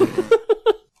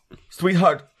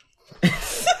 Sweetheart.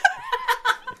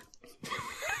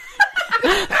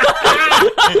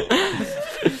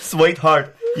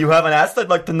 Sweetheart, you have an ass I'd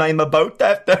like to name a boat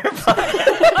after.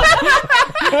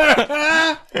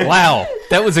 Wow.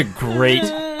 That was a great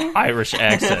Irish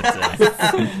accent.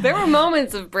 There were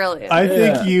moments of brilliance. I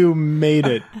think you made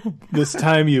it. This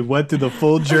time you went through the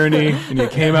full journey and you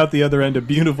came out the other end a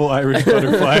beautiful Irish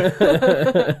butterfly.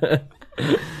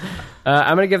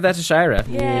 I'm going to give that to Shira.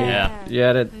 Yeah. You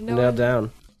had it nailed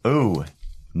down. Ooh,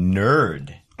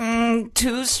 nerd.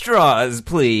 2 straws,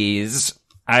 please.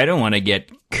 I don't want to get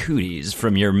cooties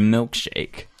from your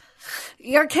milkshake.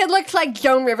 Your kid looks like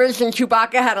Joan Rivers and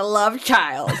Chewbacca had a love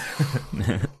child.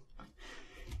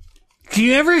 Do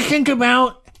you ever think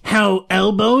about how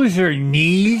elbows are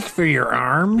knees for your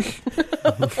arms?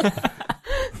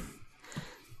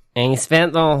 And he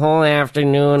spent the whole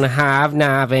afternoon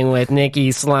hobnobbing with Nikki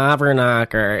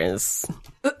Slobberknockers.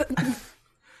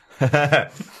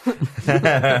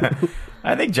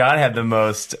 I think John had the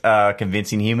most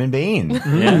convincing human being.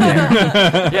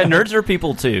 Yeah, nerds are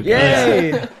people too.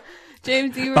 Yay!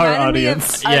 James, you Our reminded me of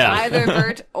audience. Yeah. either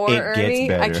Bert or It Ernie.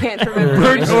 gets I better. can't remember.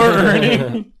 Bert or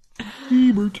Ernie?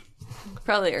 Ebert.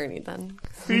 Probably Ernie then.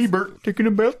 Hey, Bert, taking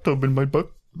a bathtub in my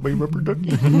butt. My rubber ducky.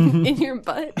 In your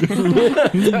butt.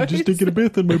 Just taking a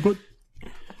bath in my butt.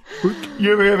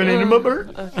 You ever have an enema, Bert?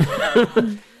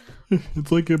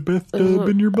 It's like a bathtub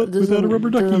in your butt without a rubber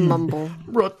ducky. Mumble.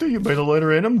 Brought to you by the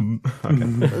letter enema.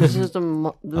 This is the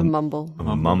mumble.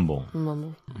 A mumble.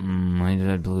 Mumble. My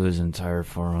dad blew his entire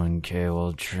 401k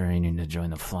while training to join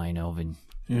the Flying Elven.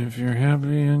 If you're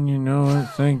happy and you know it,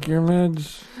 thank your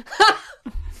meds.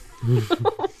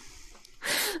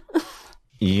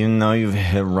 You know you've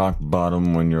hit rock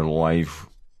bottom when your wife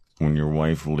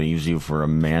leaves you for a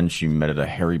man she met at a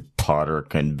Harry Potter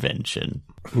convention.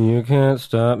 You can't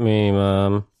stop me,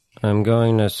 Mom. I'm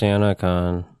going to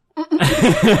SantaCon.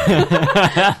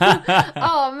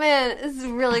 Oh man, this is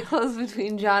really close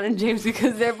between John and James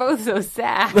because they're both so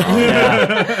sad.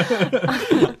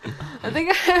 I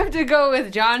think I have to go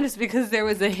with John just because there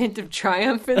was a hint of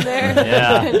triumph in there.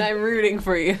 Yeah. And I'm rooting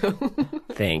for you.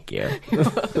 Thank you.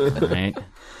 Right.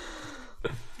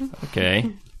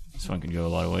 Okay. This one can go a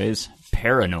lot of ways.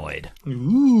 Paranoid.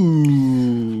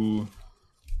 Ooh.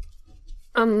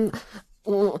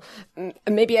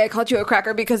 Maybe I called you a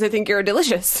cracker because I think you're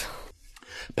delicious.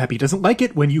 Pappy doesn't like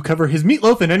it when you cover his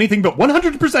meatloaf in anything but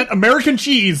 100% American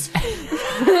cheese.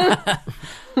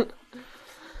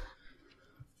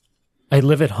 I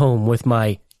live at home with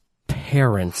my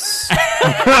parents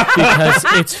because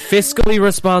it's fiscally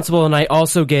responsible, and I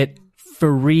also get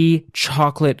free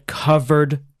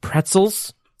chocolate-covered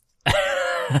pretzels.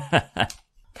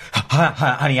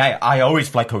 Honey, I always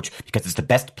fly coach because it's the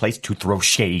best place to throw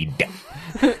shade.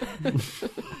 I'm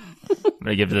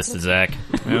gonna give this to Zach.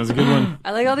 That was a good one.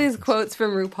 I like all these quotes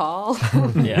from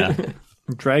RuPaul. Yeah.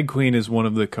 Drag queen is one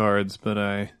of the cards, but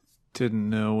I didn't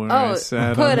know where I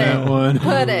sat put on that one.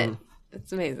 Put it.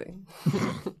 It's amazing.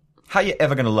 How you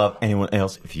ever gonna love anyone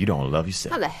else if you don't love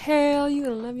yourself? How the hell you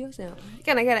gonna love yourself?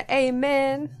 Can I get an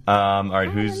amen? All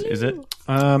right, is it?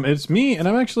 It's me, and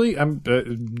I'm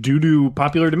due to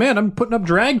popular demand, I'm putting up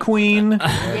drag queen.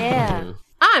 Yeah.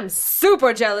 I'm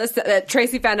super jealous that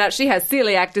Tracy found out she has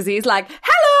celiac disease. Like,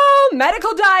 hello,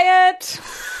 medical diet.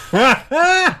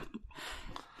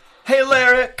 Hey,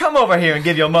 Larry, come over here and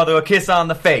give your mother a kiss on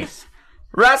the face.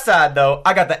 Right side, though,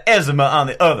 I got the eczema on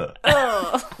the other.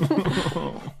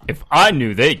 If I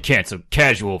knew they'd cancel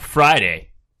Casual Friday,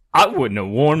 I wouldn't have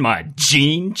worn my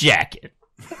jean jacket.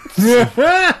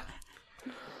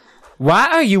 Why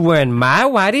are you wearing my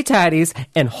whitey tighties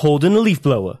and holding a leaf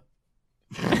blower?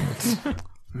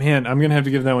 Man, I'm gonna have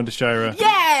to give that one to Shira.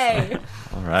 Yay!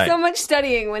 All right. So much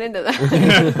studying went into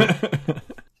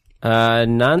that.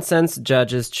 Nonsense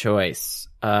judge's choice.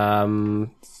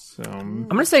 I'm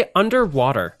gonna say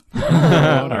underwater. All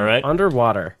right.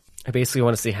 Underwater. I basically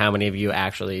want to see how many of you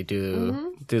actually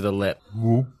do the lip.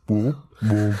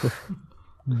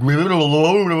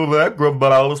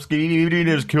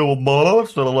 Is killed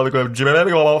monster like a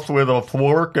genetic off with a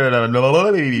fork and a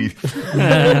knife.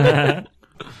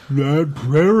 That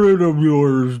parrot of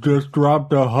yours just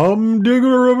dropped a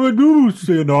humdinger of a goose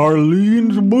in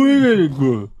Arlene's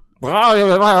wig. I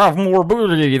have more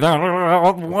booty than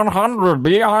 100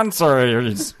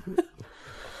 Beyoncé's.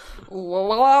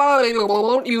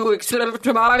 Won't you accept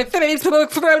my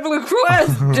Facebook friend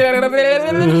request?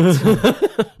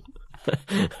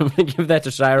 I'm gonna give that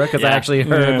to Shira because I actually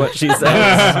heard what she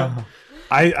said.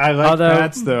 I like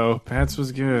Pat's though. Pat's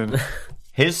was good.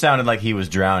 His sounded like he was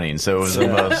drowning, so it was the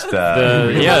most.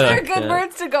 Those are good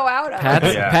words to go out on.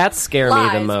 Pats scare me the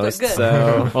Lies, most. but good.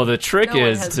 So Well, the trick No one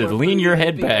is has to more lean your booty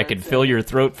head than back and Beyonce. fill your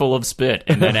throat full of spit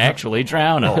and then actually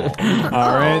drown it.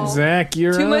 All right, Zach,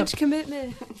 you're Too up. much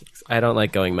commitment. I don't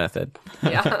like going method.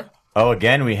 Yeah. Oh,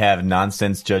 again, we have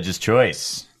nonsense judge's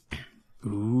choice.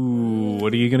 Ooh,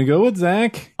 what are you gonna go with,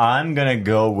 Zach? I'm gonna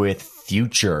go with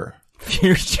future.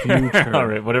 Future. All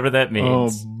right, whatever that Oh,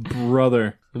 means.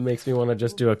 brother. It makes me want to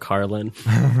just do a Carlin.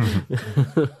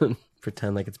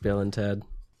 Pretend like it's Bill and Ted.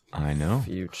 I know.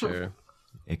 Future.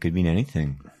 It could mean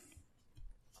anything.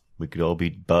 We could all be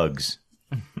bugs.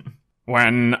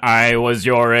 When I was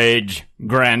your age,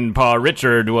 Grandpa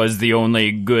Richard was the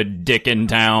only good dick in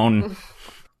town.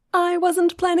 I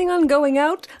wasn't planning on going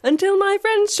out until my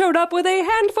friends showed up with a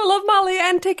handful of Molly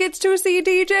and tickets to see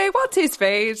DJ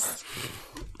What's-His-Face.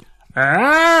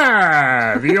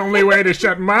 Ah, the only way to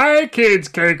shut my kid's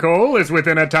cake hole is with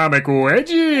an atomic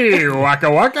wedgie.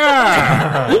 Waka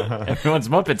waka. Everyone's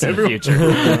Muppets in the future.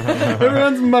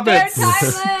 Everyone's They're Muppets.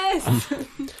 timeless!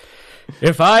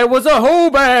 If I was a hoe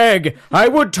bag, I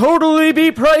would totally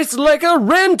be priced like a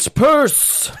rent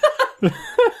purse.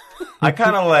 I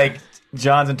kind of like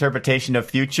John's interpretation of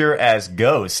future as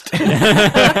ghost.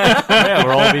 Yeah,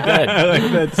 we'll all be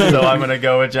dead. So I'm gonna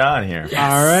go with John here.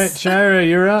 All right, Shira,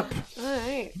 you're up. All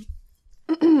right.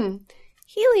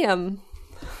 Helium.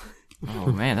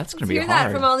 Oh, man, that's going to be Hear that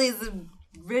hard. from all these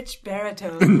rich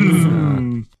baritones.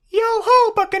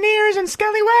 Yo-ho, buccaneers and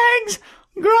scallywags!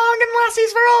 Grog and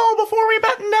lassies for all before we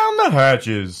batten down the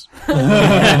hatches.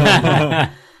 I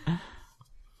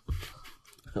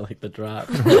like the drop.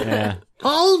 Yeah.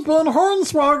 I've been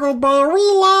hornswoggled by a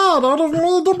wee lad out of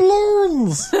me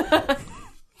doubloons.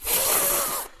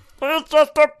 It's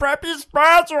just a preppy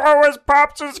spaz who always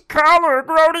pops his collar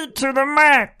grody to the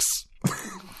max.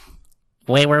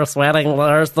 We were sweating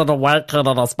worse than a white kid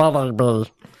on a spelling bee.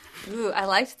 Ooh, I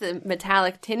liked the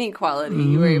metallic tinny quality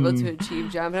you were able to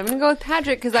achieve, John. But I'm going to go with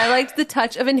Patrick because I liked the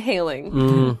touch of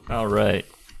inhaling. All right.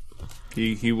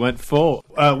 He went full.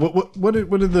 What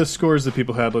are the scores that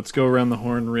people had? Let's go around the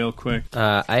horn real quick.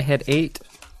 I had 8.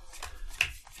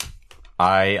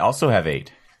 I also have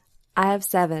 8. I have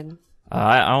 7.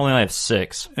 I only have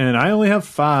 6. And I only have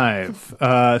 5.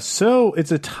 So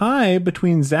it's a tie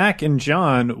between Zach and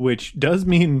John, which does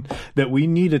mean that we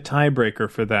need a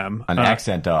tiebreaker for them. An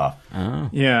accent off.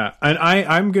 Yeah. And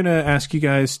I'm going to ask you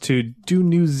guys to do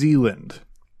New Zealand.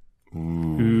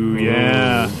 Ooh,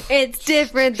 yeah. It's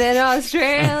different than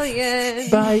Australian.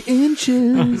 By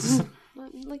inches.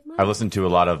 I've listened to a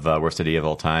lot of Worst Idea of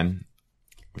All Time,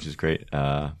 which is great.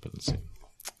 But let's see.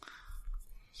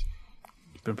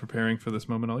 Been preparing for this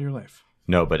moment all your life.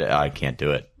 No, but I can't do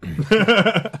it.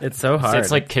 It's so hard. It's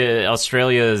like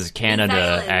Australia's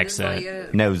Canada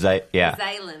accent. No, yeah.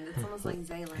 Zealand. It's almost like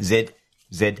Zealand.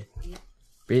 Zed.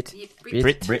 Brit.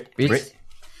 Brit.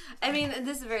 I mean,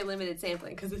 this is very limited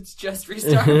sampling because it's just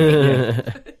restarting.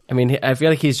 I mean, I feel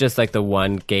like he's just like the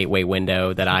one gateway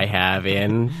window that I have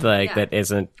in, like, that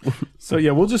isn't. So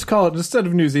yeah, we'll just call it, instead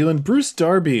of New Zealand, Bruce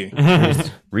Darby.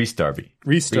 Reese Darby.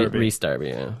 Reese Darby. Reese Darby,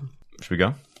 yeah. Should we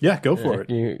go? Yeah, go for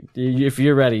it. If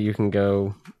you're ready, you can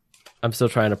go. I'm still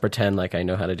trying to pretend like I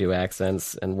know how to do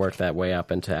accents and work that way up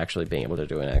into actually being able to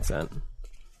do an accent.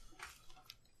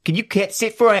 Can you cat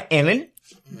sit for Aunt Ellen?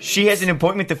 She has an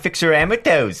appointment to fix her hammer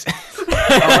toes.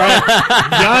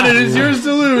 John, it is yours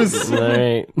to lose. All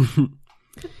right.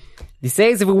 The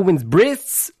size of a woman's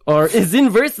breasts is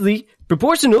inversely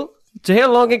proportional to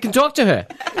how long it can talk to her.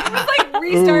 It was like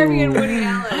Reese Darby and Woody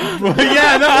Allen.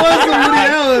 Yeah, that was the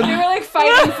Woody Allen. They were like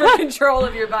fighting for control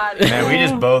of your body. Man, we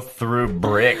just both threw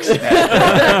bricks.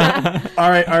 All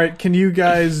right. Can you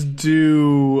guys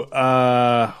do?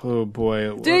 Oh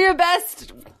boy. Do your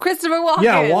best, Christopher Walken.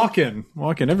 Yeah, Walken.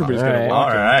 Everybody's gonna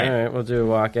walk. All right. All right, we'll do a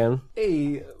walk-in.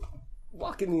 Hey,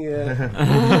 walking here.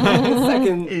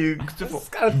 Second.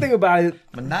 Just gotta think about it.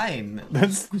 My name.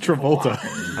 That's Travolta.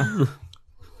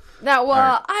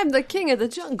 Now, I'm the king of the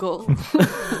jungle.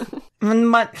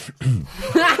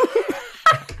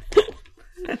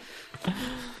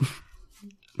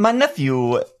 My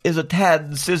nephew is a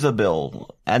Tad Scissorbill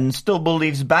and still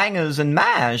believes Bangers and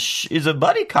Mash is a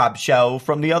buddy cop show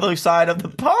from the other side of the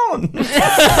pond.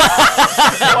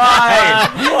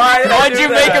 Why'd you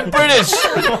make him British?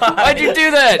 Why'd you do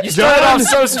that? You started off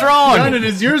so strong. John, it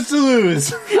is yours to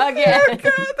lose. Again. God,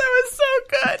 that was so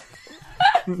good.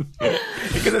 You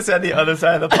could have said the other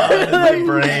side of the pond, and my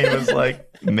brain was like,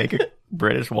 make a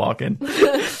British walk-in.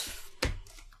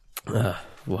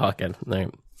 Walk-in. All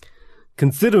right.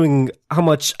 Considering how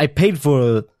much I paid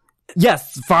for,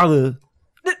 yes, father,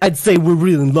 I'd say we're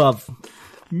really in love.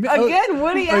 Again,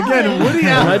 Woody Allen.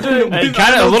 And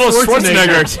kind of a little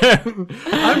Schwarzenegger.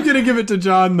 I'm gonna give it to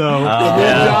John though.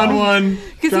 John won.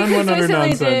 Because he John won under consistently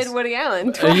nonsense. did Woody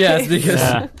Allen twice. Yes,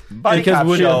 because Buddy Because cop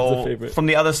Woody Allen's the show favorite. from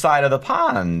the other side of the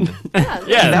pond.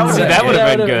 Yeah, that would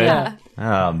have been good. Yeah.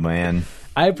 Oh, man.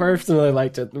 I personally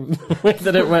liked it the way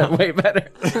that it went way better.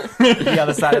 The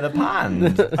other side of the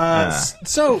pond.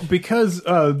 So, because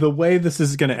the way this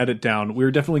is going to edit down,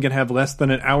 we're definitely going to have less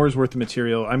than an hour's worth of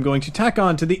material. I'm going to tack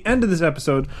on to the end of this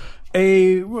episode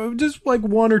just like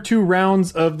 1 or 2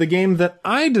 rounds of the game that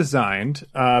I designed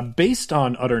based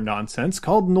on utter nonsense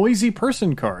called Noisy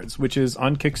Person Cards, which is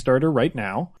on Kickstarter right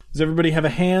now. Does everybody have a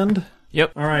hand?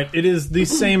 Yep. All right. It is the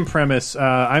same premise.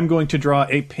 I'm going to draw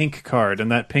a pink card, and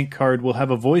that pink card will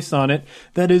have a voice on it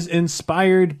that is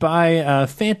inspired by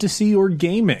fantasy or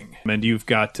gaming. And you've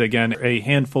got, again, a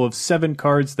handful of 7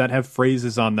 cards that have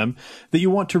phrases on them that you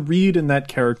want to read in that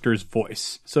character's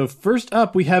voice. So first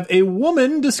up, we have a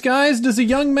woman disguised as a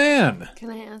young man. Can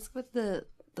I ask what the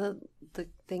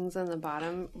things on the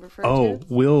bottom refer Oh, to?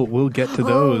 we'll get to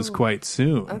those quite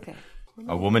soon. Okay.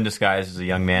 A woman disguised as a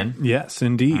young man. Yes,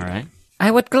 indeed. All right. I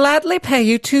would gladly pay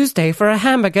you Tuesday for a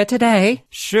hamburger today.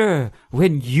 Sure,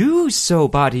 when you sew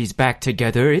bodies back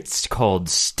together, it's called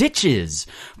stitches.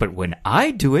 But when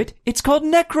I do it, it's called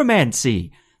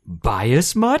necromancy.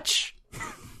 Bias much?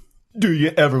 Do you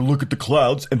ever look at the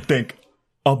clouds and think,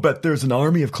 I'll bet there's an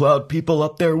army of cloud people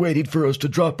up there waiting for us to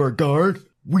drop our guard?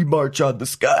 We march on the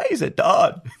skies at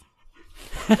dawn.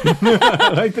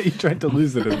 I like that you tried to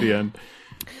lose it at the end.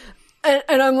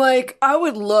 And I'm like, I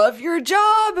would love your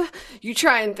job. You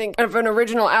try and think of an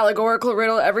original allegorical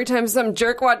riddle every time some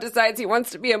jerkwad decides he wants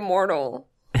to be immortal.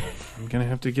 I'm going to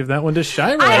have to give that one to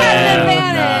Shira. I have an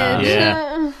advantage.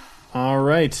 Yeah. All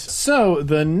right. So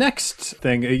the next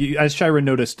thing, as Shira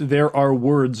noticed, there are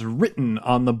words written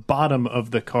on the bottom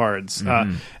of the cards.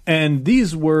 And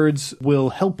these words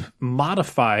will help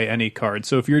modify any card.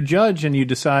 So if you're a judge and you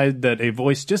decide that a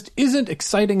voice just isn't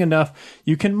exciting enough,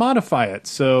 you can modify it.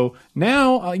 So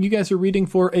now you guys are reading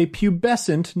for a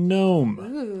pubescent gnome.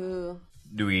 Ooh.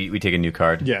 Do we take a new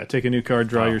card? Yeah, take a new card,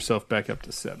 draw yourself back up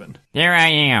to 7. There I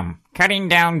am, cutting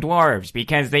down dwarves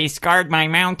because they scarred my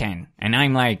mountain. And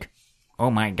I'm like, oh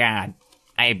my god,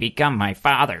 I have become my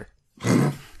father.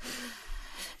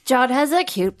 John has a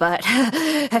cute butt.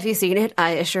 Have you seen it?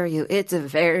 I assure you, it's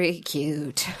very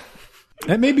cute.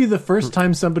 That may be the first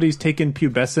time somebody's taken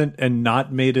pubescent and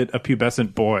not made it a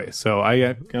pubescent boy. So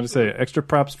I gotta say, extra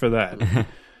props for that.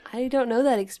 I don't know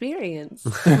that experience.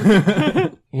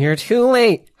 You're too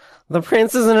late. The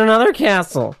prince is in another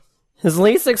castle. His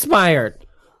lease expired.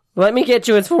 Let me get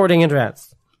you his forwarding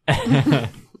address.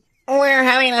 We're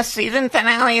having a season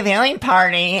finale viewing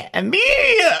party, and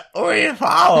we're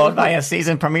followed by a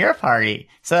season premiere party.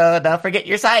 So don't forget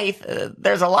your scythe.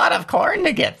 There's a lot of corn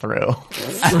to get through.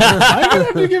 I'm gonna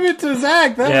have to give it to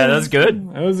Zach. That's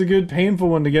good. That was a good, painful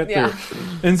one to get through.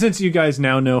 And since you guys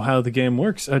now know how the game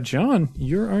works, John,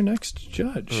 you're our next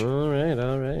judge. All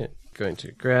right. Going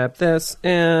to grab this,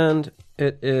 and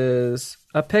it is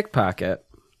a pickpocket.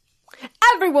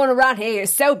 Everyone around here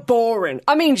is so boring.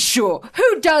 I mean, sure,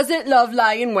 who doesn't love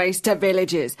laying waste to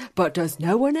villages? But does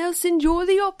no one else enjoy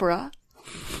the opera?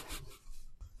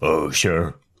 Oh,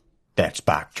 sure. That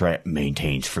spike trap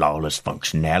maintains flawless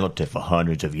functionality for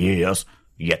hundreds of years,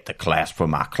 yet the clasp for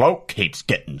my cloak keeps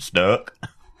getting stuck.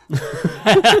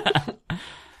 I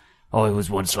was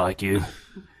once like you,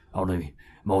 only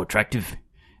more attractive,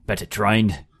 better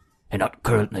trained, and not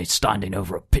currently standing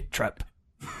over a pit trap.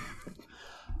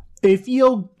 If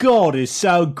your god is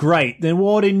so great, then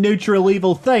why do neutral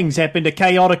evil things happen to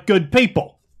chaotic good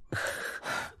people? I'm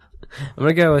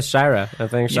gonna go with Shira. I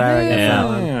think Shira gets that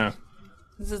one. Yeah.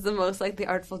 This is the most like the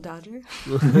Artful Dodger.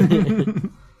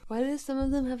 Why do some of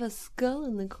them have a skull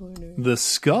in the corner? The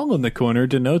skull in the corner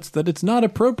denotes that it's not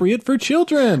appropriate for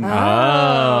children.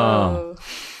 Oh.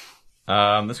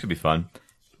 This could be fun.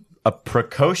 A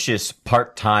precocious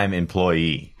part-time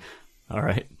employee. All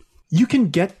right. You can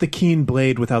get the keen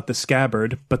blade without the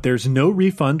scabbard, but there's no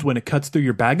refund when it cuts through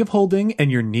your bag of holding and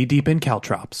you're knee-deep in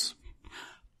caltrops.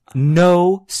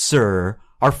 No, sir.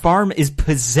 Our farm is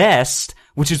possessed,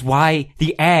 which is why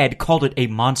the ad called it a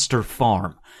monster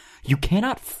farm. You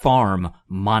cannot farm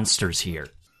monsters here.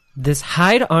 This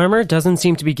hide armor doesn't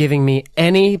seem to be giving me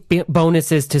any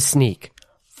bonuses to sneak.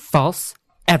 False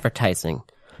advertising.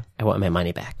 I want my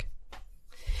money back.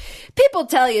 People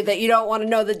tell you that you don't want to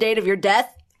know the date of your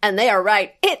death, and they are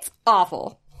right. It's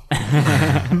awful.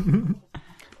 I think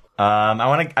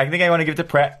I want to give it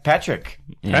to Patrick.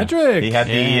 Yeah. Patrick! He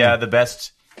had the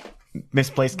best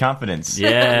misplaced confidence.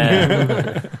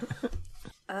 Yeah.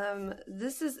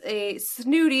 This is a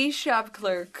snooty shop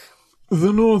clerk.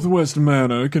 The Northwest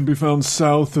Manor can be found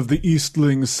south of the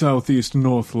Eastling Southeast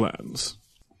Northlands.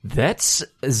 That's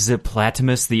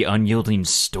Zeplatimus, the unyielding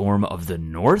storm of the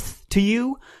north, to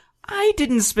you? I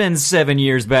didn't spend 7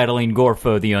 years battling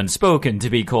Gorfo the Unspoken to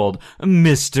be called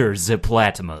Mr.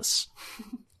 Zeplatimus.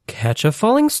 Catch a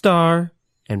falling star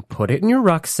and put it in your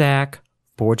rucksack.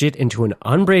 Forge it into an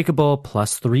unbreakable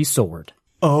 +3 sword.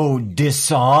 Oh,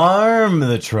 disarm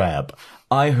the trap.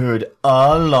 I heard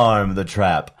alarm the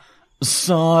trap.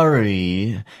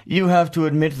 Sorry. You have to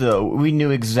admit, though, we knew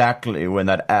exactly when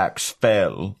that axe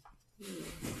fell.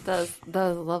 That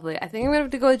was lovely. I think I'm going to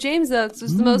have to go with James, though, because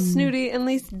it's the most snooty and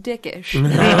least dickish.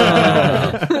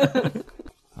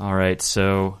 All right,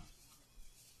 so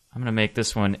I'm going to make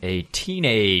this one a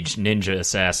teenage ninja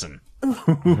assassin.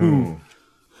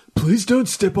 Please don't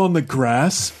step on the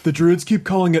grass. The druids keep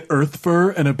calling it earth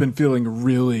fur and have been feeling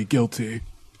really guilty.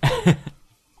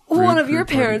 One of your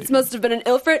parents must have been an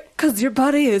Ilfrit, because your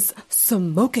body is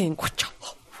smoking.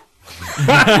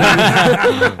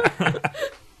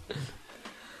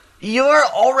 You're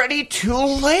already too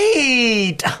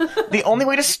late. The only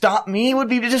way to stop me would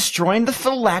be to destroying the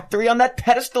phylactery on that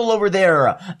pedestal over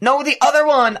there. No, the other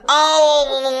one.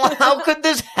 Oh, how could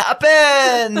this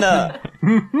happen?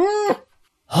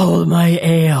 Hold my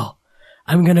ale.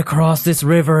 I'm gonna cross this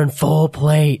river in full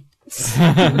plate. All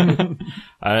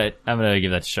right, I'm gonna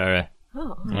give that to Shara.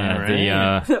 Oh. Yeah,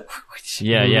 Right.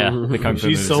 the kung fu She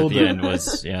moves at sold the it. end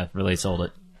was really sold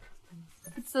it.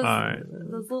 It's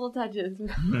those little touches.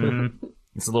 Mm-hmm.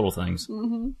 It's the little things.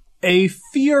 Mm-hmm. A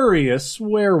furious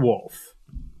werewolf.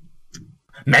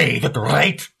 May the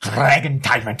great dragon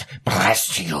tyrant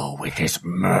bless you with his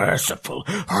merciful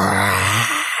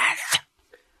wrath.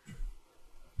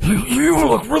 You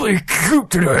look really cute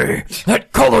today.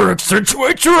 That color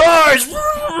accentuates your eyes.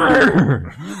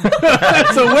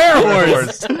 That's a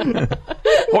werehorse.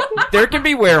 There can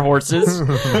be werehorses.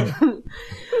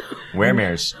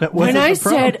 Weremares. When I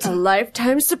said a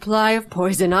lifetime supply of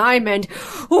poison, I meant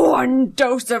 1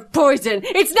 dose of poison.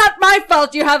 It's not my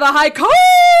fault you have a high con!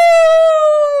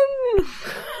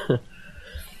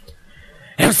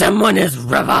 If someone is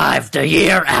revived a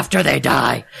year after they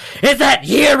die, is that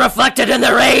year reflected in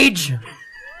their age?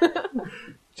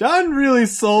 John really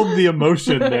sold the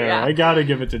emotion there. Yeah. I gotta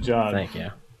give it to John. Thank you.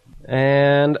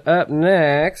 And up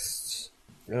next,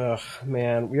 oh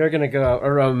man, we are gonna go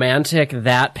a romantic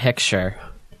that picture.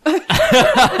 Okay,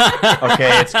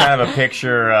 it's kind of a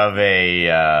picture of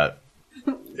a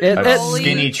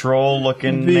skinny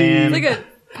troll-looking man. It's like a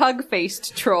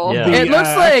pug-faced troll. Yeah. The It looks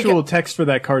like actual text for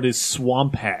that card is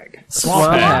swamp hag.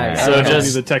 Swamp hag. So That'll be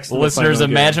just the text of the listeners final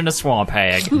game. imagine a swamp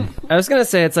hag. I was gonna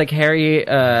say it's like Harry,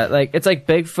 it's like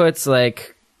Bigfoot's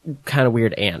like kind of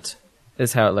weird ant,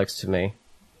 is how it looks to me.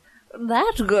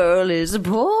 That girl is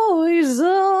poison.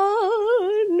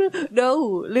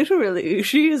 No, literally,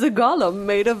 she is a golem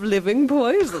made of living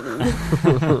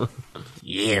poison.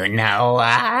 You know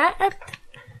what?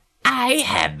 I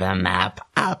have the map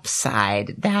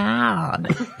upside down.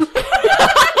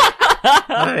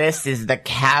 This is the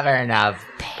cavern of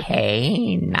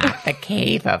pain, not the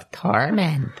cave of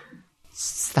torment.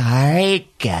 Sorry,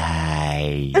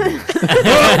 guys. This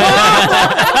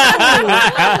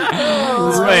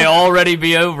may already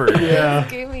be over. Yeah.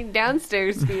 Gave me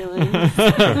downstairs feelings.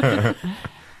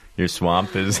 Your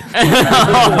swamp is. Very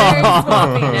swampy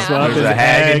now. Swamp There's is a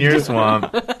hag in your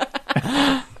swamp.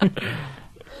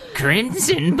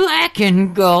 Crimson, black,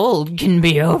 and gold can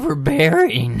be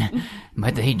overbearing,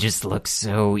 but they just look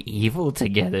so evil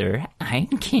together, I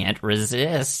can't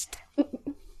resist.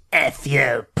 If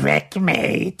you prick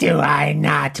me, do I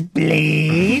not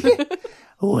bleed?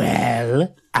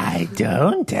 Well, I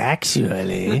don't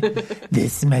actually.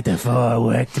 This metaphor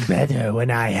worked better when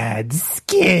I had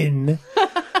skin.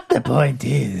 The point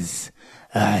is,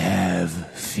 I have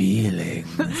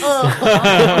feelings.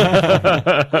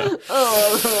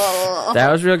 That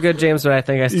was real good, James, but I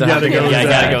think I still have gotta to go with Zach.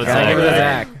 Zach. Gotta give it to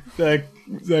Zach.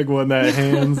 Zach won that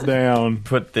hands down.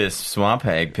 Put this swamp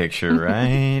hag picture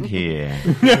right here,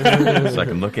 so I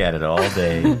can look at it all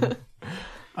day.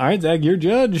 All right, Zach, you're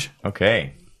judge.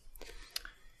 Okay.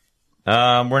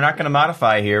 We're not going to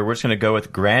modify here. We're just going to go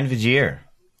with Grand Vizier.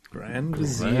 Grand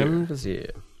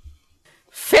Vizier.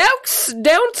 Folks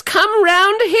don't come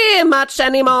round here much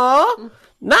anymore.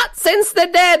 Not since the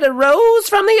dead arose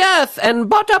from the earth and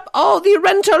bought up all the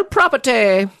rental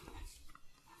property.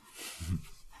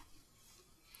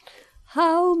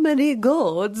 How many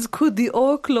gourds could the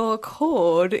Orklork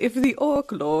hoard if the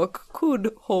Orklork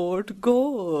could hoard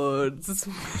gourds?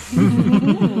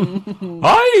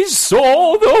 I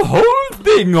saw the whole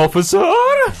thing, officer.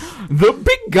 The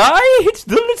big guy hit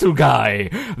the little guy.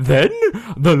 Then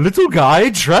the little guy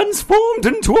transformed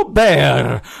into a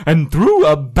bear and threw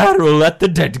a barrel at the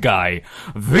dead guy.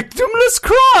 Victimless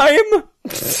crime.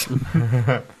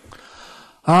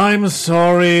 I'm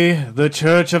sorry. The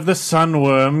Church of the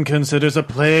Sunworm considers a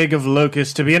plague of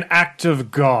locusts to be an act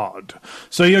of God.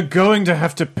 So you're going to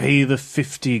have to pay the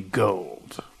 50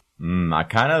 gold. I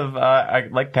kind of I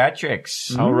like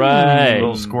Patrick's. All right. A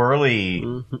little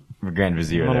squirrely Grand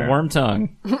Vizier Little there. worm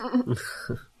tongue.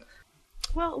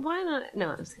 Well, why not? No,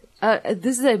 I'm just kidding.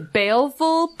 This is a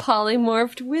baleful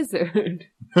polymorphed wizard.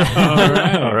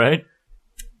 All right.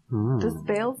 Does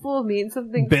baleful mean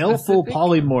something Baleful specific?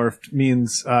 polymorphed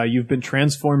means you've been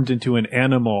transformed into an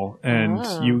animal, and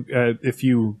you, if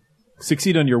you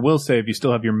succeed on your will save, you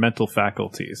still have your mental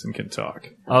faculties and can talk.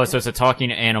 Oh, so it's a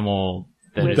talking animal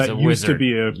that is That a used wizard. to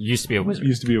be a Used to be a wizard.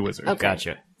 Used to be a wizard. Okay.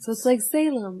 Gotcha. So it's like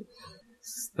Salem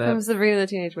from Sabrina the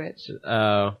Teenage Witch.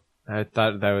 Oh, I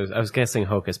thought I was guessing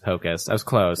Hocus Pocus. I was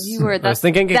close. You were. I was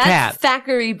thinking a that's cat.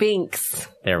 Thackeray Binks.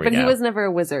 There we But go. he was never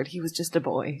a wizard. He was just a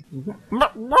boy.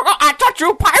 I taught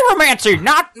you pyromancy,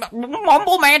 not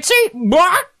mumblemancy.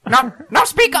 Now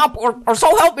speak up, or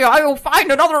so help me, I will find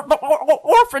another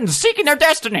orphans seeking their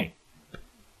destiny.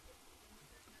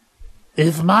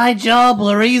 If my job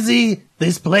were easy,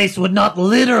 this place would not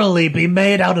literally be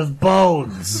made out of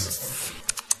bones.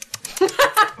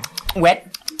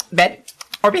 Wet, bed,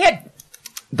 or behead.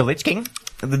 The Lich King,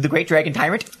 the Great Dragon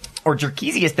Tyrant, or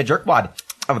Jerkesius the Jerkwad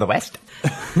of the West.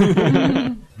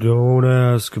 Don't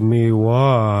ask me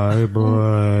why,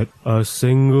 but a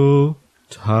single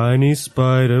tiny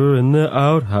spider in the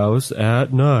outhouse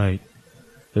at night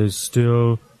is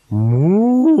still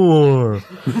more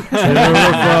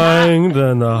terrifying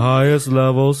than the highest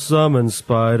level summon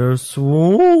spider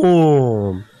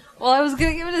swarm. Well, I was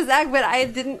gonna give it a Zach, but I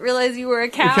didn't realize you were a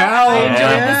cow. cow, I enjoyed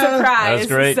yeah. the surprise. That was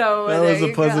great. So That there was a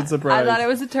you pleasant go. surprise. I thought it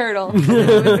was a turtle.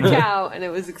 It was a cow, and it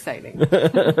was exciting.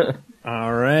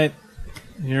 All right.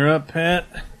 You're up, Pat.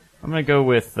 I'm gonna go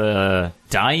with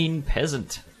dying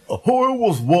peasant. I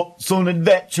was once an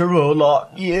adventurer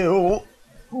like you,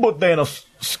 but then a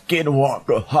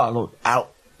skinwalker hollowed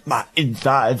out my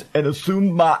insides and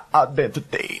assumed my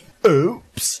identity.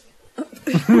 Oops.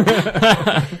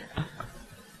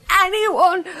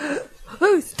 Anyone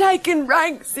who's taken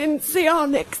ranks in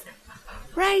psionics,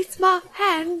 raise my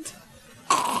hand.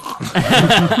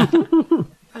 I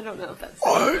don't know if that's...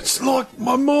 Oh, it's like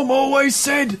my mum always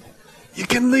said. You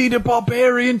can lead a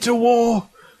barbarian to war,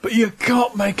 but you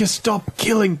can't make her stop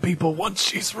killing people once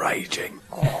she's raging.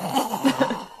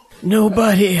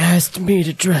 Nobody asked me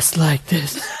to dress like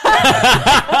this.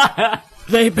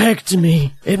 They pecked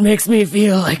me. It makes me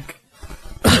feel like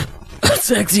a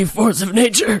sexy force of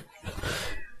nature.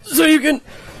 So you can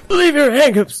leave your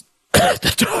hang-ups at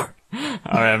the door.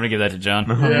 All right, I'm gonna give that to John.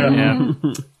 Yeah.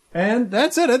 And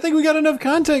that's it. I think we got enough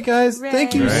content, guys.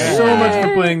 Thank you so much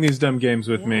for playing these dumb games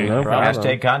with me. No problem.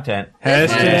 Hashtag content.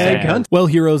 Hashtag content. Well,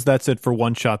 heroes, that's it for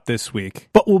One Shot this week.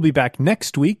 But we'll be back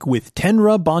next week with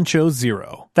Tenra Bancho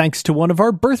Zero, thanks to one of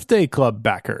our birthday club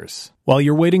backers. While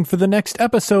you're waiting for the next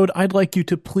episode, I'd like you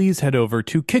to please head over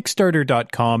to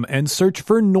Kickstarter.com and search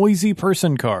for Noisy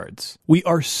Person cards. We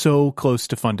are so close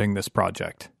to funding this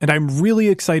project, and I'm really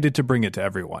excited to bring it to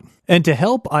everyone. And to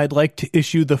help, I'd like to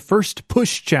issue the first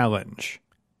push challenge.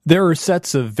 There are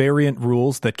sets of variant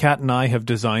rules that Kat and I have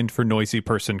designed for Noisy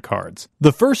Person cards,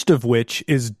 the first of which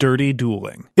is Dirty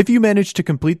Dueling. If you manage to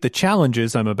complete the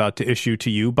challenges I'm about to issue to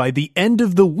you by the end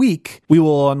of the week, we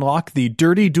will unlock the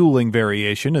Dirty Dueling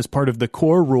variation as part of the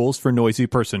core rules for Noisy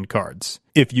Person cards.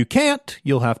 If you can't,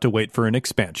 you'll have to wait for an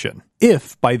expansion.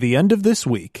 If, by the end of this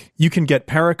week, you can get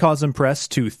Paracosm Press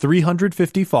to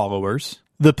 350 followers,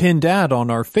 the pinned ad on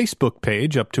our Facebook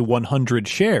page up to 100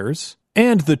 shares,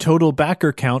 and the total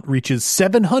backer count reaches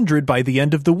 700 by the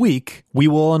end of the week, we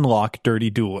will unlock Dirty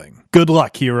Dueling. Good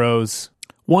luck, heroes!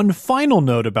 One final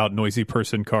note about Noisy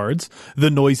Person cards, the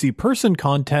Noisy Person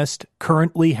contest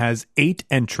currently has 8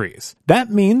 entries. That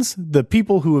means the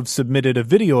people who have submitted a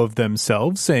video of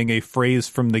themselves saying a phrase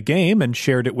from the game and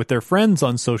shared it with their friends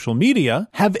on social media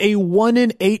have a 1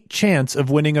 in 8 chance of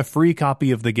winning a free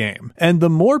copy of the game. And the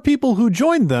more people who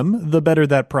join them, the better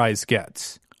that prize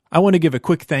gets. I want to give a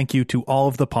quick thank you to all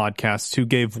of the podcasts who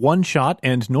gave One Shot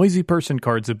and Noisy Person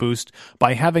cards a boost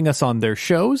by having us on their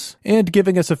shows and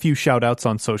giving us a few shout-outs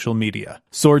on social media.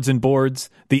 Swords and Boards,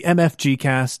 the MFG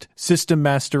Cast, System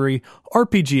Mastery,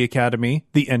 RPG Academy,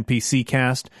 the NPC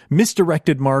Cast,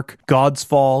 Misdirected Mark, God's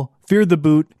Fall, Fear the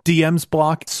Boot, DM's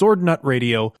Block, Sword Nut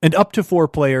Radio, and up to 4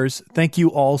 players. Thank you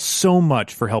all so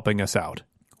much for helping us out.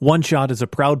 One Shot is a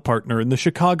proud partner in the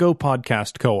Chicago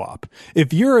Podcast Co-op.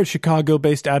 If you're a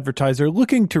Chicago-based advertiser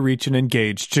looking to reach an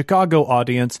engaged Chicago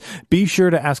audience, be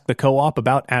sure to ask the Co-op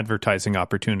about advertising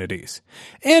opportunities.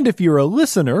 And if you're a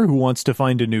listener who wants to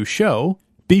find a new show,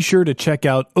 be sure to check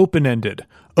out Open-Ended,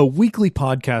 a weekly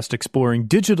podcast exploring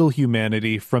digital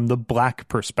humanity from the Black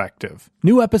perspective.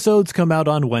 New episodes come out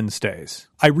on Wednesdays.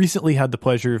 I recently had the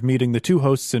pleasure of meeting the 2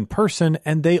 hosts in person,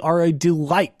 and they are a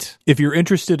delight. If you're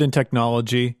interested in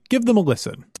technology, give them a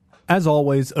listen. As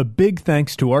always, a big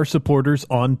thanks to our supporters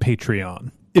on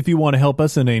Patreon. If you want to help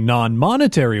us in a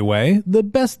non-monetary way, the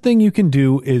best thing you can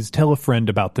do is tell a friend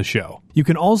about the show. You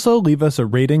can also leave us a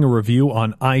rating or review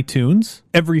on iTunes.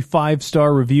 Every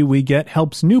 5-star review we get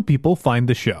helps new people find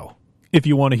the show. If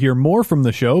you want to hear more from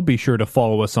the show, be sure to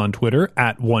follow us on Twitter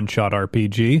at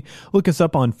OneShotRPG. Look us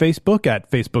up on Facebook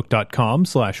at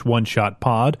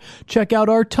facebook.com/OneShotPod. Check out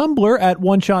our Tumblr at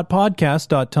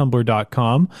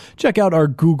OneShotPodcast.tumblr.com. Check out our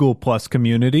Google Plus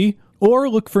community, or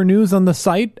look for news on the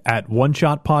site at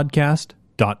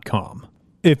OneShotPodcast.com.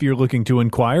 If you're looking to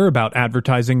inquire about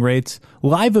advertising rates,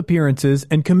 live appearances,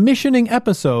 and commissioning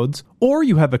episodes, or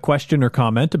you have a question or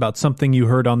comment about something you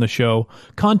heard on the show,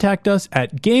 contact us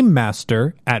at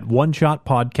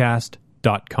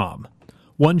GameMaster@OneShotPodcast.com.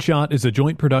 One Shot is a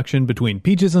joint production between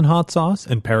Peaches and Hot Sauce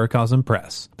and Paracosm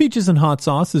Press. Peaches and Hot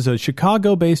Sauce is a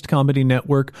Chicago-based comedy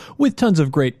network with tons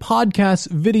of great podcasts,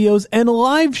 videos, and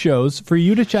live shows for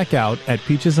you to check out at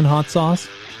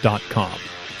peachesandhotsauce.com.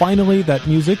 Finally, that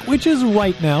music, which is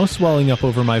right now swelling up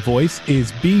over my voice,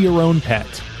 is Be Your Own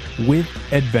Pet with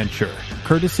Adventure,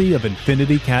 courtesy of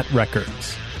Infinity Cat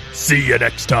Records. See you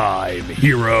next time,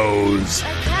 heroes.